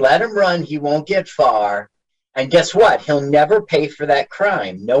goes, let him run. He won't get far. And guess what? He'll never pay for that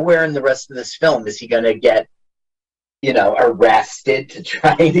crime. Nowhere in the rest of this film is he going to get, arrested to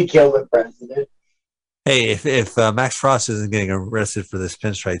try to kill the president. Hey, if Max Frost isn't getting arrested for this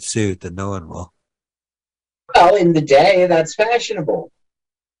pinstripe suit, then no one will. Well, in the day, that's fashionable.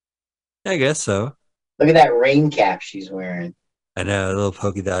 I guess so. Look at that rain cap she's wearing. I know, little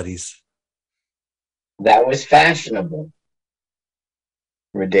polka dotties. That was fashionable.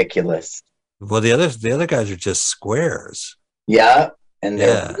 Ridiculous. Well, the other guys are just squares. Yeah, and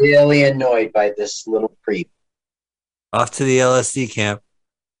they're Yeah. really annoyed by this little creep. Off to the LSD camp.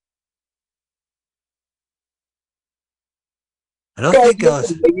 I don't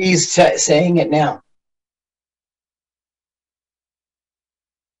think He's saying it now.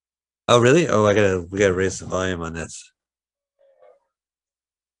 Oh, really? Oh, we gotta raise the volume on this.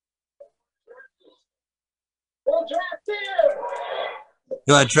 We'll draft beer.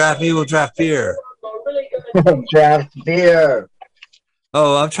 You want to draft me? We'll draft beer. Draft beer.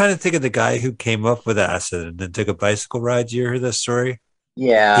 Oh, I'm trying to think of the guy who came up with acid and then took a bicycle ride. Did you hear this story?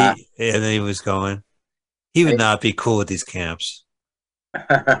 Yeah. And then he was going. He would not be cool with these camps.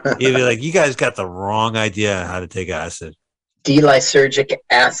 He'd be like, you guys got the wrong idea on how to take acid. D-lysergic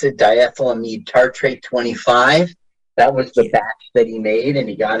acid diethylamide tartrate 25. That was the batch that he made, and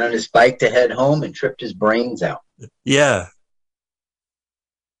he got on his bike to head home and tripped his brains out. Yeah.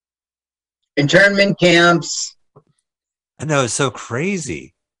 Internment camps. I know, it's so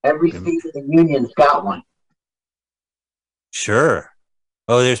crazy. Every state of the union's got one. Sure.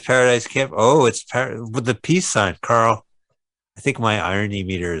 Oh, there's Paradise Camp. Oh, it's with the peace sign, Carl. I think my irony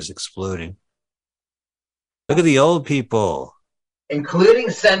meter is exploding. Look at the old people. Including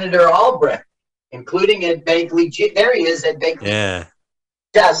Senator Albrecht. Including Ed Begley. There he is, Ed Begley. Yeah.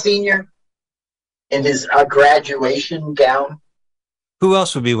 Yeah, senior. In his graduation gown. Who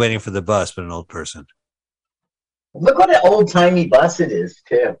else would be waiting for the bus but an old person? Look what an old-timey bus it is,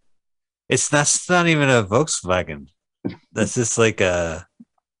 too. That's not even a Volkswagen. That's just like a...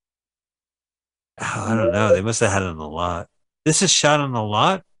 Oh, I don't know. They must have had it on the lot. This is shot on the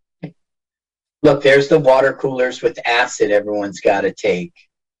lot? Look, there's the water coolers with acid everyone's got to take.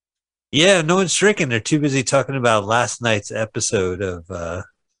 Yeah, no one's drinking. They're too busy talking about last night's episode of...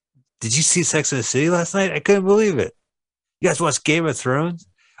 Did you see Sex and the City last night? I couldn't believe it. You guys watch Game of Thrones?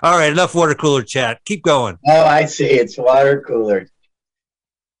 All right, enough water cooler chat. Keep going. Oh, I see. It's water cooler.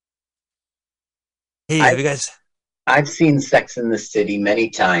 Hey, have you guys... I've seen Sex in the City many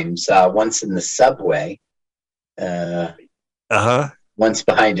times. Once in the subway. Once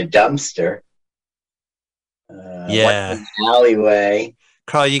behind a dumpster. Yeah. Once in the alleyway.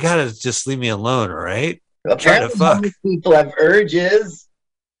 Carl, you gotta just leave me alone, all right? Apparently, homeless people have urges.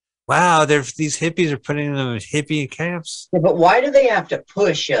 Wow, these hippies are putting them in hippie camps. Yeah, but why do they have to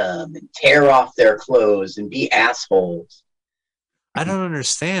push them and tear off their clothes and be assholes? I don't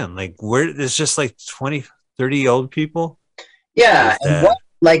understand. Like, there's just like 20, 30 old people? Yeah, and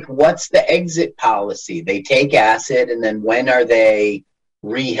what's the exit policy? They take acid, and then when are they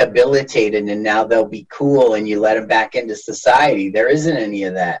rehabilitated, and now they'll be cool, and you let them back into society? There isn't any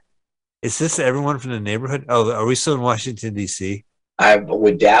of that. Is this everyone from the neighborhood? Oh, are we still in Washington, D.C.? I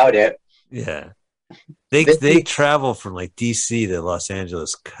would doubt it. Yeah. They travel from like D.C. to Los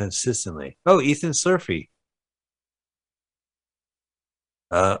Angeles consistently. Oh, Ethan Surfy.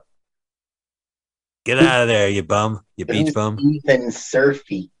 Get out of there, you bum. You beach bum. Ethan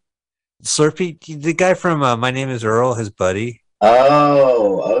Surfy. Surfy? The guy from My Name is Earl, his buddy.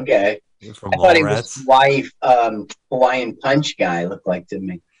 Oh, okay. From I thought he Mallrats. was Hawaiian Punch guy, looked like to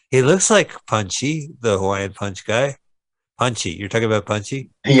me. He looks like Punchy, the Hawaiian Punch guy. Punchy. You're talking about Punchy?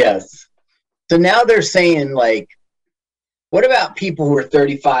 Yes. So now they're saying, like, what about people who are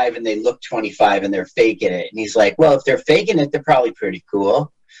 35 and they look 25 and they're faking it? And he's like, well, if they're faking it, they're probably pretty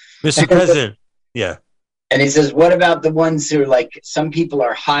cool. Mr. President. Yeah. And he says, what about the ones who are like, some people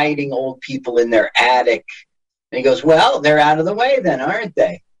are hiding old people in their attic? And he goes, well, they're out of the way then, aren't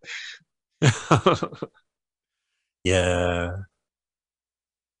they? Yeah.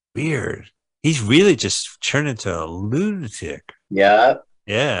 Weird. He's really just turned into a lunatic. Yeah.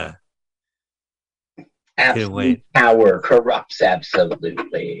 Yeah. Absolute power corrupts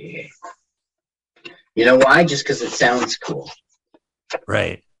absolutely. You know why? Just because it sounds cool.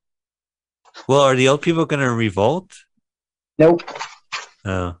 Right. Well, are the old people going to revolt? Nope.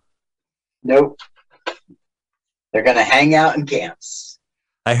 Oh. Nope. They're going to hang out in camps.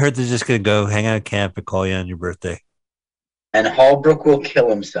 I heard they're just going to go hang out at camp and call you on your birthday. And Holbrook will kill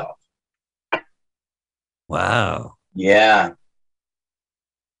himself. Wow. Yeah.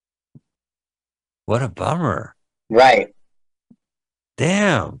 What a bummer. Right.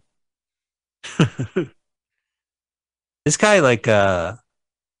 Damn. This guy, like, I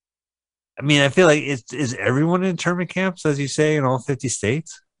mean, I feel like is everyone in internment camps, as you say, in all 50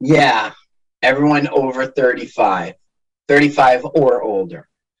 states? Yeah. Everyone over 35. 35 or older.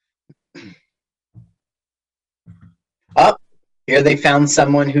 Up. Here they found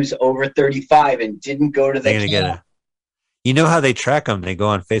someone who's over 35 and didn't go to the camp. Get it. You know how they track them? They go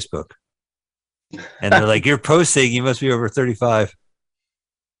on Facebook. And they're like, you're posting, you must be over 35.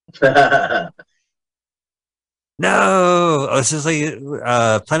 No, oh, this is like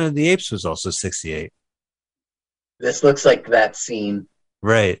Planet of the Apes was also 68. This looks like that scene.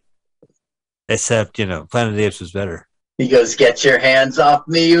 Right. Except, Planet of the Apes was better. He goes, "Get your hands off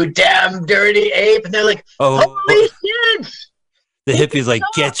me, you damn dirty ape!" And they're like, Oh, "Holy shit!" the hippie's like,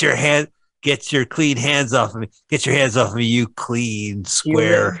 get your clean hands off of me. Get your hands off of me, you clean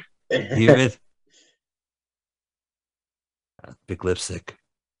square human. Big lipstick.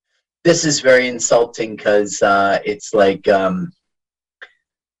 This is very insulting because it's like I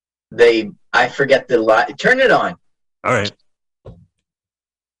forget the line. Turn it on. All right.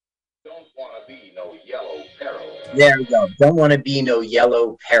 Don't want to be no yellow peril. There we go. Don't want to be no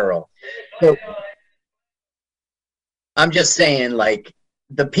yellow peril. So, I'm just saying, like,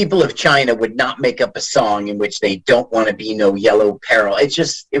 the people of China would not make up a song in which they don't want to be no yellow peril. It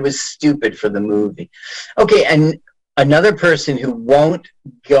was stupid for the movie. Okay, and another person who won't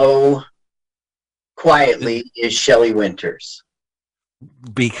go quietly is Shelley Winters.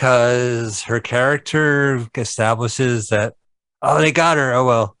 Because her character establishes that, oh, they got her. Oh,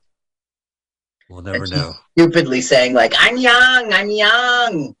 well. We'll never know. Stupidly saying, like, I'm young. I'm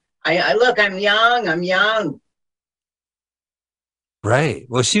young. Look, I'm young. I'm young. Right.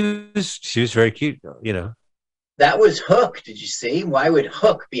 Well, she was very cute, That was Hook. Did you see? Why would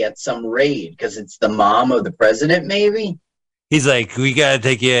Hook be at some raid? Because it's the mom of the president, maybe? He's like, we got to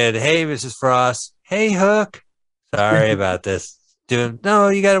take you in. Hey, Mrs. Frost. Hey, Hook. Sorry about this. No,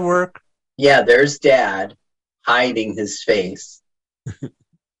 you got to work. Yeah, there's Dad hiding his face.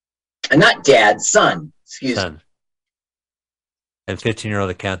 And not Dad, son. Excuse me. And 15-year-old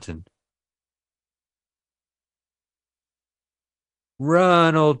accountant.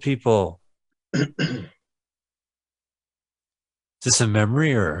 Run, old people. Is this a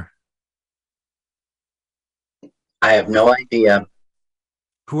memory or? I have no idea.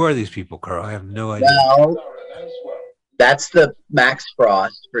 Who are these people, Carl? I have no idea. Well, that's the Max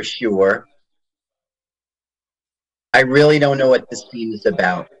Frost for sure. I really don't know what this scene is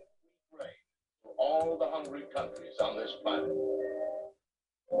about. All the hungry countries on this planet.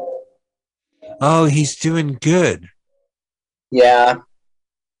 Oh, he's doing good. Yeah.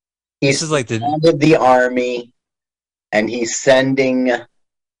 This is like the army, and he's sending,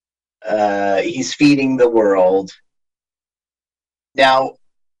 he's feeding the world. Now,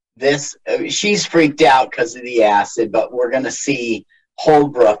 she's freaked out because of the acid, but we're going to see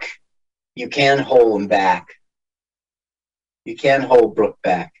Holbrook. You can hold him back. You can hold Brooke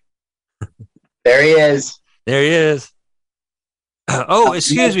back. There he is. There he is. Oh,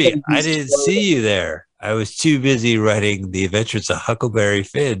 excuse me. I didn't see you there. I was too busy writing The Adventures of Huckleberry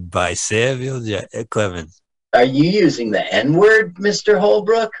Finn by Samuel Clemens. Are you using the N-word, Mr.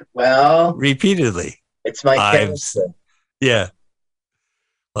 Holbrook? Well, repeatedly. It's my character. Yeah.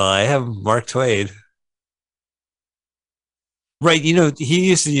 Well, I have Mark Twain. Right. He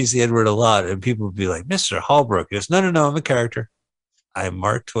used to use the N-word a lot, and people would be like, Mr. Holbrook. He goes, no, I'm a character. I'm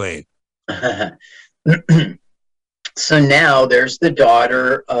Mark Twain. So now there's the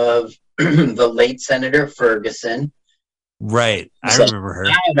daughter of the late Senator Ferguson. Right. I remember her.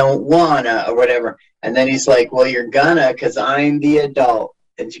 I don't wanna, or whatever. And then he's like, well, you're gonna, because I'm the adult.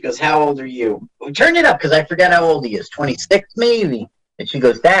 And she goes, how old are you? Well, turn it up, because I forgot how old he is. 26, maybe. And she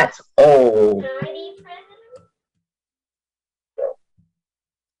goes, that's old.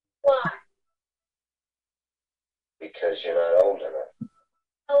 Why? Because you're not old enough.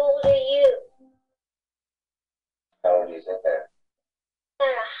 How old are you? How old do you think that? Not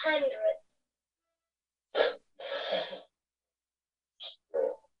 100.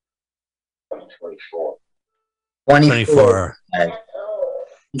 I'm 24. 24. That's old.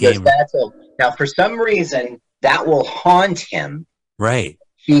 Because that's old. Now, for some reason, that will haunt him. Right.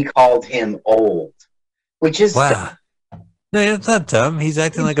 He called him old, which is wow. No, it's not dumb. He's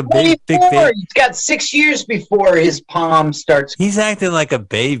acting like a big baby. He's got 6 years before his palm starts. He's acting like a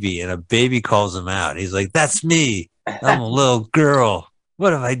baby, and a baby calls him out. He's like, that's me. I'm a little girl.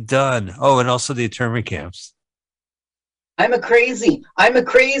 What have I done? Oh, and also the internment camps. I'm a crazy. I'm an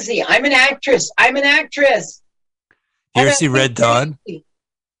actress. You ever see Red Dawn?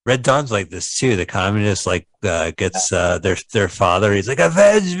 Red Dawn's like this too. The communist gets their father. He's like,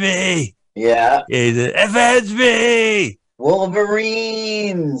 avenge me. Yeah. Avenge me.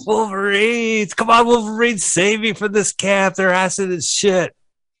 Wolverines. Come on, Wolverines. Save me from this camp. They're acid and shit.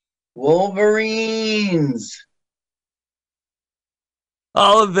 Wolverines.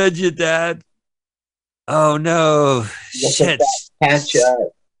 I'll avenge you, Dad. Oh, no. Shit.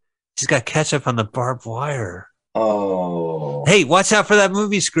 Ketchup. She's got ketchup on the barbed wire. Oh. Hey, watch out for that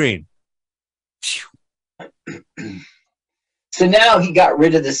movie screen. So now he got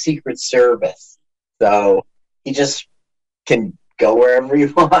rid of the Secret Service. So he just can go wherever he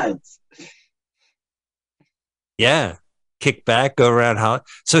wants. Yeah. Kick back, go around.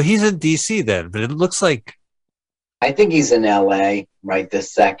 So he's in D.C. then, but it looks like. I think he's in L.A. right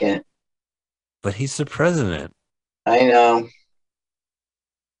this second. But he's the president. I know.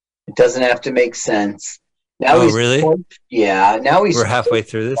 It doesn't have to make sense. Now oh, he's really? Yeah. Now we're halfway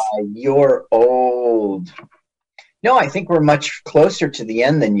through this. You're old. No, I think we're much closer to the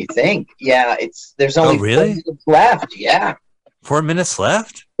end than you think. Yeah, there's only 4 minutes left. Yeah. 4 minutes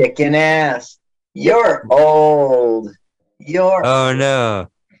left? Kicking ass. You're old. Oh, no.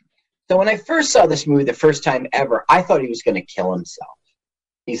 So when I first saw this movie the first time ever, I thought he was going to kill himself.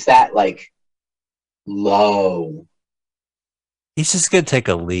 He's that, like, low. He's just going to take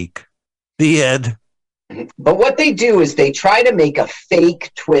a leak. The end. But what they do is they try to make a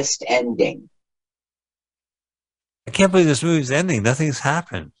fake twist ending. I can't believe this movie's ending. Nothing's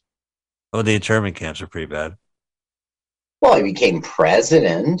happened. Oh, the internment camps are pretty bad. Well, he became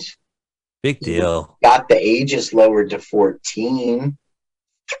president. Big deal. He got the ages lowered to 14.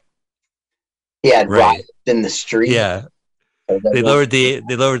 He had riots in the street. Yeah. They lowered the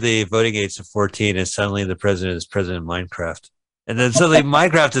voting age to 14, and suddenly the president is president of Minecraft. And then suddenly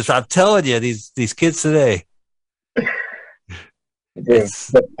Minecraft is, I'm telling you, these kids today.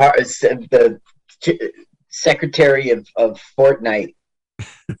 The secretary of Fortnite.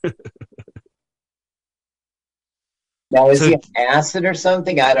 Now, is he on acid or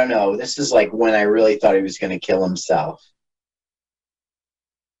something? I don't know. This is like when I really thought he was going to kill himself.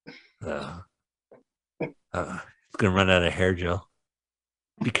 He's going to run out of hair gel.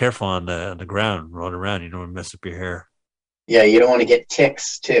 Be careful on the ground, rolling around. You don't want to mess up your hair. Yeah, you don't want to get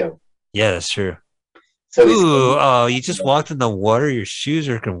ticks, too. Yeah, that's true. So you just walked in the water. Your shoes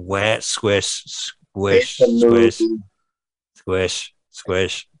are wet. Squish, squish, squish, squish,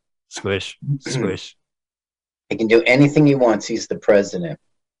 squish, squish, squish. He can do anything he wants. He's the president.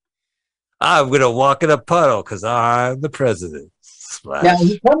 I'm going to walk in a puddle because I'm the president. Splash. Now,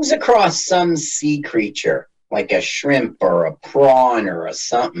 he comes across some sea creature, like a shrimp or a prawn or a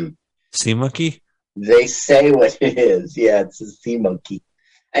something. Sea monkey? They say what it is. Yeah, it's a sea monkey.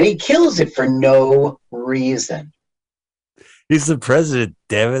 And he kills it for no reason. He's the president,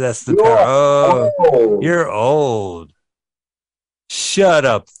 damn it. That's the power. Oh, you're old. Shut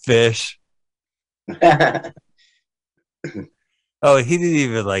up, fish. Oh, he didn't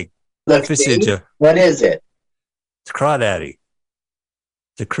even look. What is it? It's crawdaddy.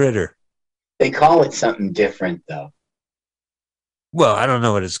 It's a critter. They call it something different, though. Well, I don't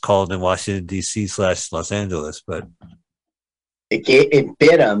know what it's called in Washington, D.C. / Los Angeles, but it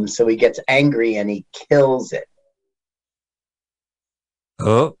bit him, so he gets angry and he kills it.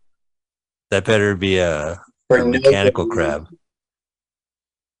 Oh, that better be a mechanical crab.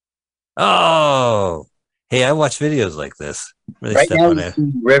 Oh, hey, I watch videos like this. Really right now, he's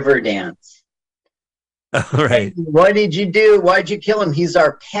river dance. All right. Hey, what did you do? Why'd you kill him? He's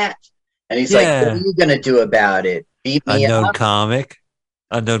our pet. And he's like, what are you going to do about it? Beat me Unknown up?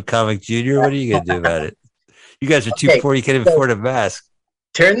 Unknown Comic Junior. What are you going to do about it? You guys are too poor. You can't even afford a mask.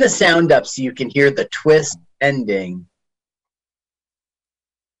 Turn the sound up so you can hear the twist ending.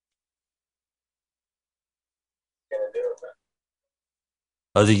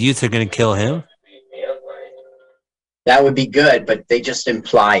 Oh, the youth are going to kill him? That would be good, but they just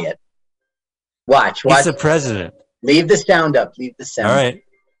imply it. Watch. He's the president. Leave the sound up. Leave the sound. All right.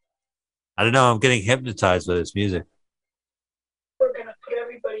 I don't know. I'm getting hypnotized by this music. We're going to put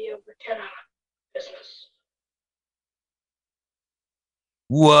everybody over 10 on business.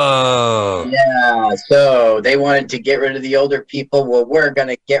 Whoa. Yeah, so they wanted to get rid of the older people. Well, we're going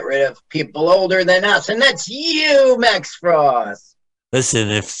to get rid of people older than us, and that's you, Max Frost. Listen,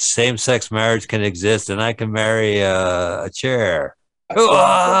 if same-sex marriage can exist, then I can marry a chair.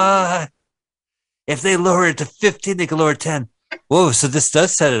 If they lower it to 15, they can lower 10. Whoa, so this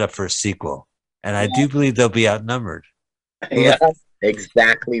does set it up for a sequel. And I do believe they'll be outnumbered. Yeah,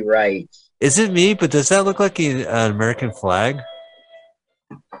 exactly right. Is it me, but does that look like an American flag?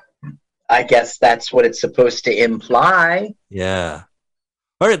 I guess that's what it's supposed to imply. Yeah.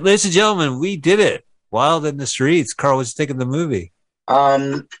 All right, ladies and gentlemen, we did it. Wild in the Streets. Carl, what'd you think of the movie?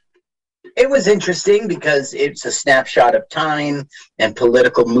 It was interesting because it's a snapshot of time and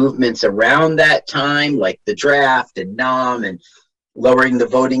political movements around that time, like the draft and Nam and lowering the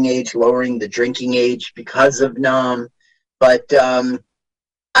voting age, lowering the drinking age because of Nam. But I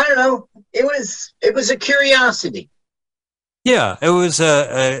don't know. It was a curiosity. Yeah, it was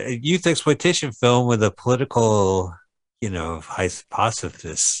a youth exploitation film with a political,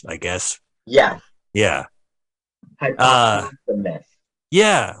 hypothesis, I guess. Yeah. Yeah. Hypothesis the myth.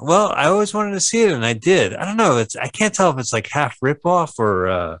 Yeah, well, I always wanted to see it, and I did. I don't know. I can't tell if it's like half ripoff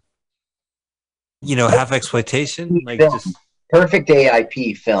or half exploitation. Like Film. just Perfect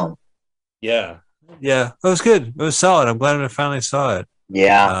AIP film. yeah. It was good. It was solid. I'm glad I finally saw it.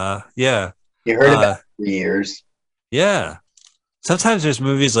 Yeah. Yeah. You heard about it for years. Yeah. Sometimes there's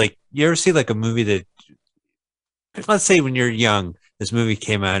movies like you ever see like a movie that, let's say when you're young, this movie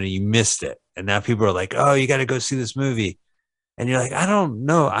came out and you missed it, and now people are like, "Oh, you got to go see this movie," and you're like, "I don't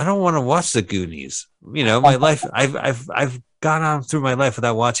know. I don't want to watch the Goonies." My life. I've gone on through my life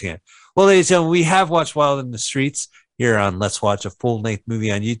without watching it. Well, ladies and gentlemen, we have watched Wild in the Streets here on Let's Watch a Full-Length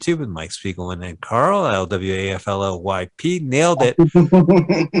Movie on YouTube with Mike Spiegelman and Carl, LWAFLLYP. Nailed it.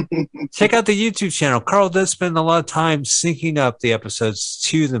 Check out the YouTube channel. Carl does spend a lot of time syncing up the episodes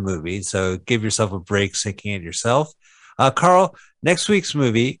to the movie, so give yourself a break syncing it yourself. Carl, next week's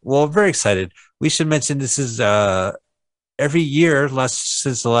movie, well, very excited. We should mention this is every year,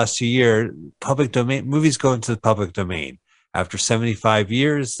 since the last 2 years, public domain movies go into the public domain. After 75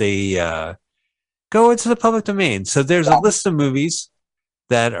 years, they go into the public domain. So there's a list of movies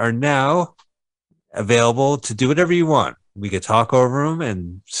that are now available to do whatever you want. We could talk over them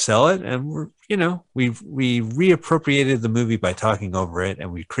and sell it, and we reappropriated the movie by talking over it,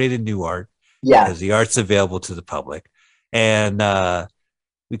 and we created new art because the art's available to the public, and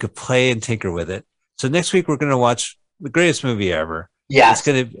we could play and tinker with it. So next week we're going to watch the greatest movie ever. Yeah,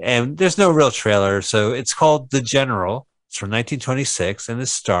 and there's no real trailer, so it's called The General. It's from 1926 and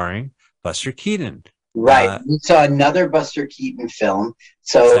is starring Buster Keaton. Right. We saw another Buster Keaton film.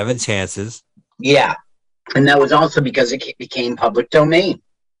 So Seven Chances. Yeah. And that was also because it became public domain.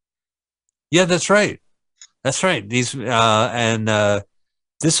 Yeah, that's right. That's right. These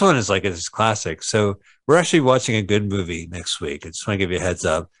this one is like it's classic. So we're actually watching a good movie next week. I just want to give you a heads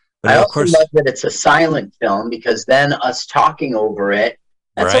up. But I also love that it's a silent film because then us talking over it.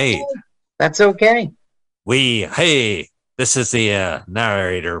 That's right. Okay. That's okay. This is the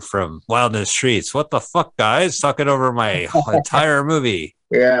narrator from Wild in the Streets. What the fuck, guys? Talking over my entire movie.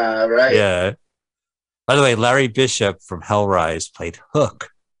 Yeah, right. Yeah. By the way, Larry Bishop from Hellrise played Hook.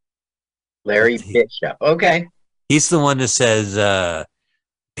 Larry Bishop. Okay. He's the one that says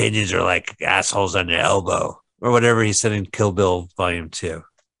opinions are like assholes on your elbow or whatever he said in Kill Bill Volume 2.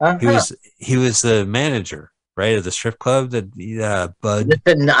 Uh-huh. He was the manager, right, of the strip club that Bud.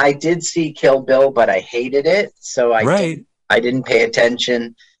 Listen, I did see Kill Bill, but I hated it, so I didn't pay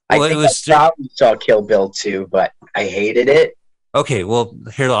attention. Well, I probably saw Kill Bill 2, but I hated it. Okay, well,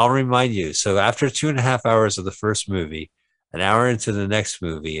 here, I'll remind you. So after 2.5 hours of the first movie, an hour into the next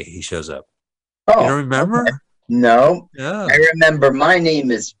movie, he shows up. Oh, you don't remember? Okay. No. Yeah. I remember my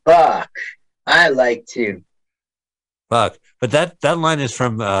name is Buck. I like to. Buck. But that line is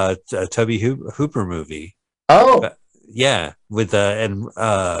from a Toby Hooper movie. Oh. Yeah, with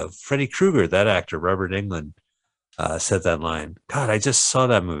Freddy Krueger, that actor, Robert Englund, said that line. God, I just saw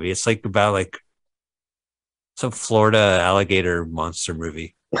that movie. It's like about like some Florida alligator monster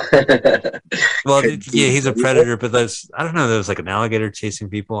movie. Well, yeah, he's a predator, but I don't know. There was like an alligator chasing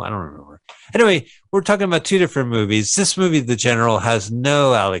people. I don't remember. Anyway, we're talking about two different movies. This movie, The General, has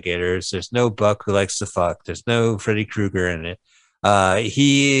no alligators. There's no Buck who likes to fuck. There's no Freddy Krueger in it.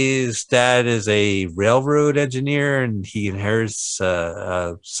 His dad is a railroad engineer, and he inherits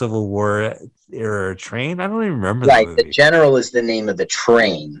a Civil War era train. I don't even remember. Right, the General is the name of the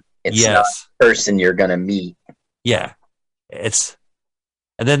train. It's not the person you're going to meet. Yeah, and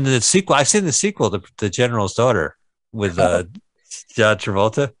then the sequel. I've seen the sequel, The General's Daughter, with John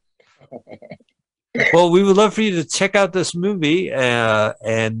Travolta. Well, we would love for you to check out this movie,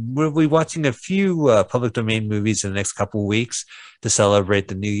 and we'll be watching a few public domain movies in the next couple of weeks to celebrate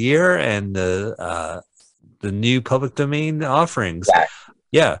the new year and the new public domain offerings.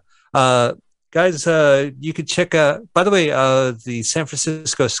 Yeah. Guys, you could check out, by the way, the San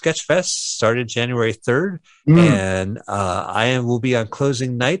Francisco Sketch Fest started January 3rd, and I will be on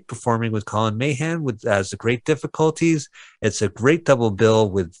closing night performing with Colin Mahan as The Great Difficulties. It's a great double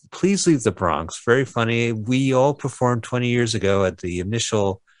bill with Please Leave the Bronx. Very funny. We all performed 20 years ago at the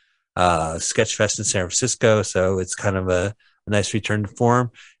initial Sketch Fest in San Francisco, so it's kind of a nice return to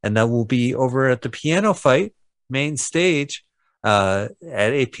form. And that will be over at the Piano Fight main stage at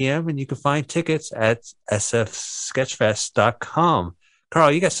 8 p.m. and you can find tickets at sfsketchfest.com.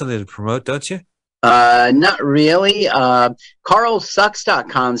 Carl, you got something to promote, don't you? Not really.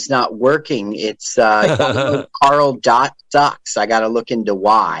 Carlsucks.com is not working. It's Carl.sucks. I got to look into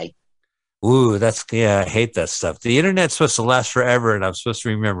why. Ooh, I hate that stuff. The internet's supposed to last forever, and I'm supposed to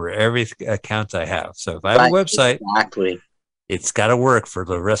remember every account I have. So if I have a website, exactly, it's got to work for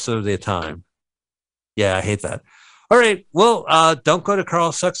the rest of the time. Yeah, I hate that. All right. Well, don't go to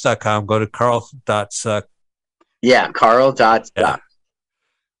carlsucks.com. Go to carl.suck. Yeah, Carl.suck. Yeah.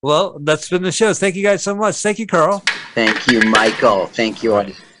 Well, that's been the show. Thank you guys so much. Thank you, Carl. Thank you, Michael. Thank you.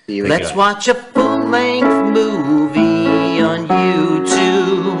 See you again. Let's watch a full-length movie on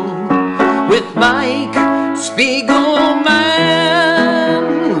YouTube with Mike Spiegelman.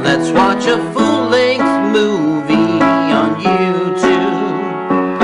 Let's watch a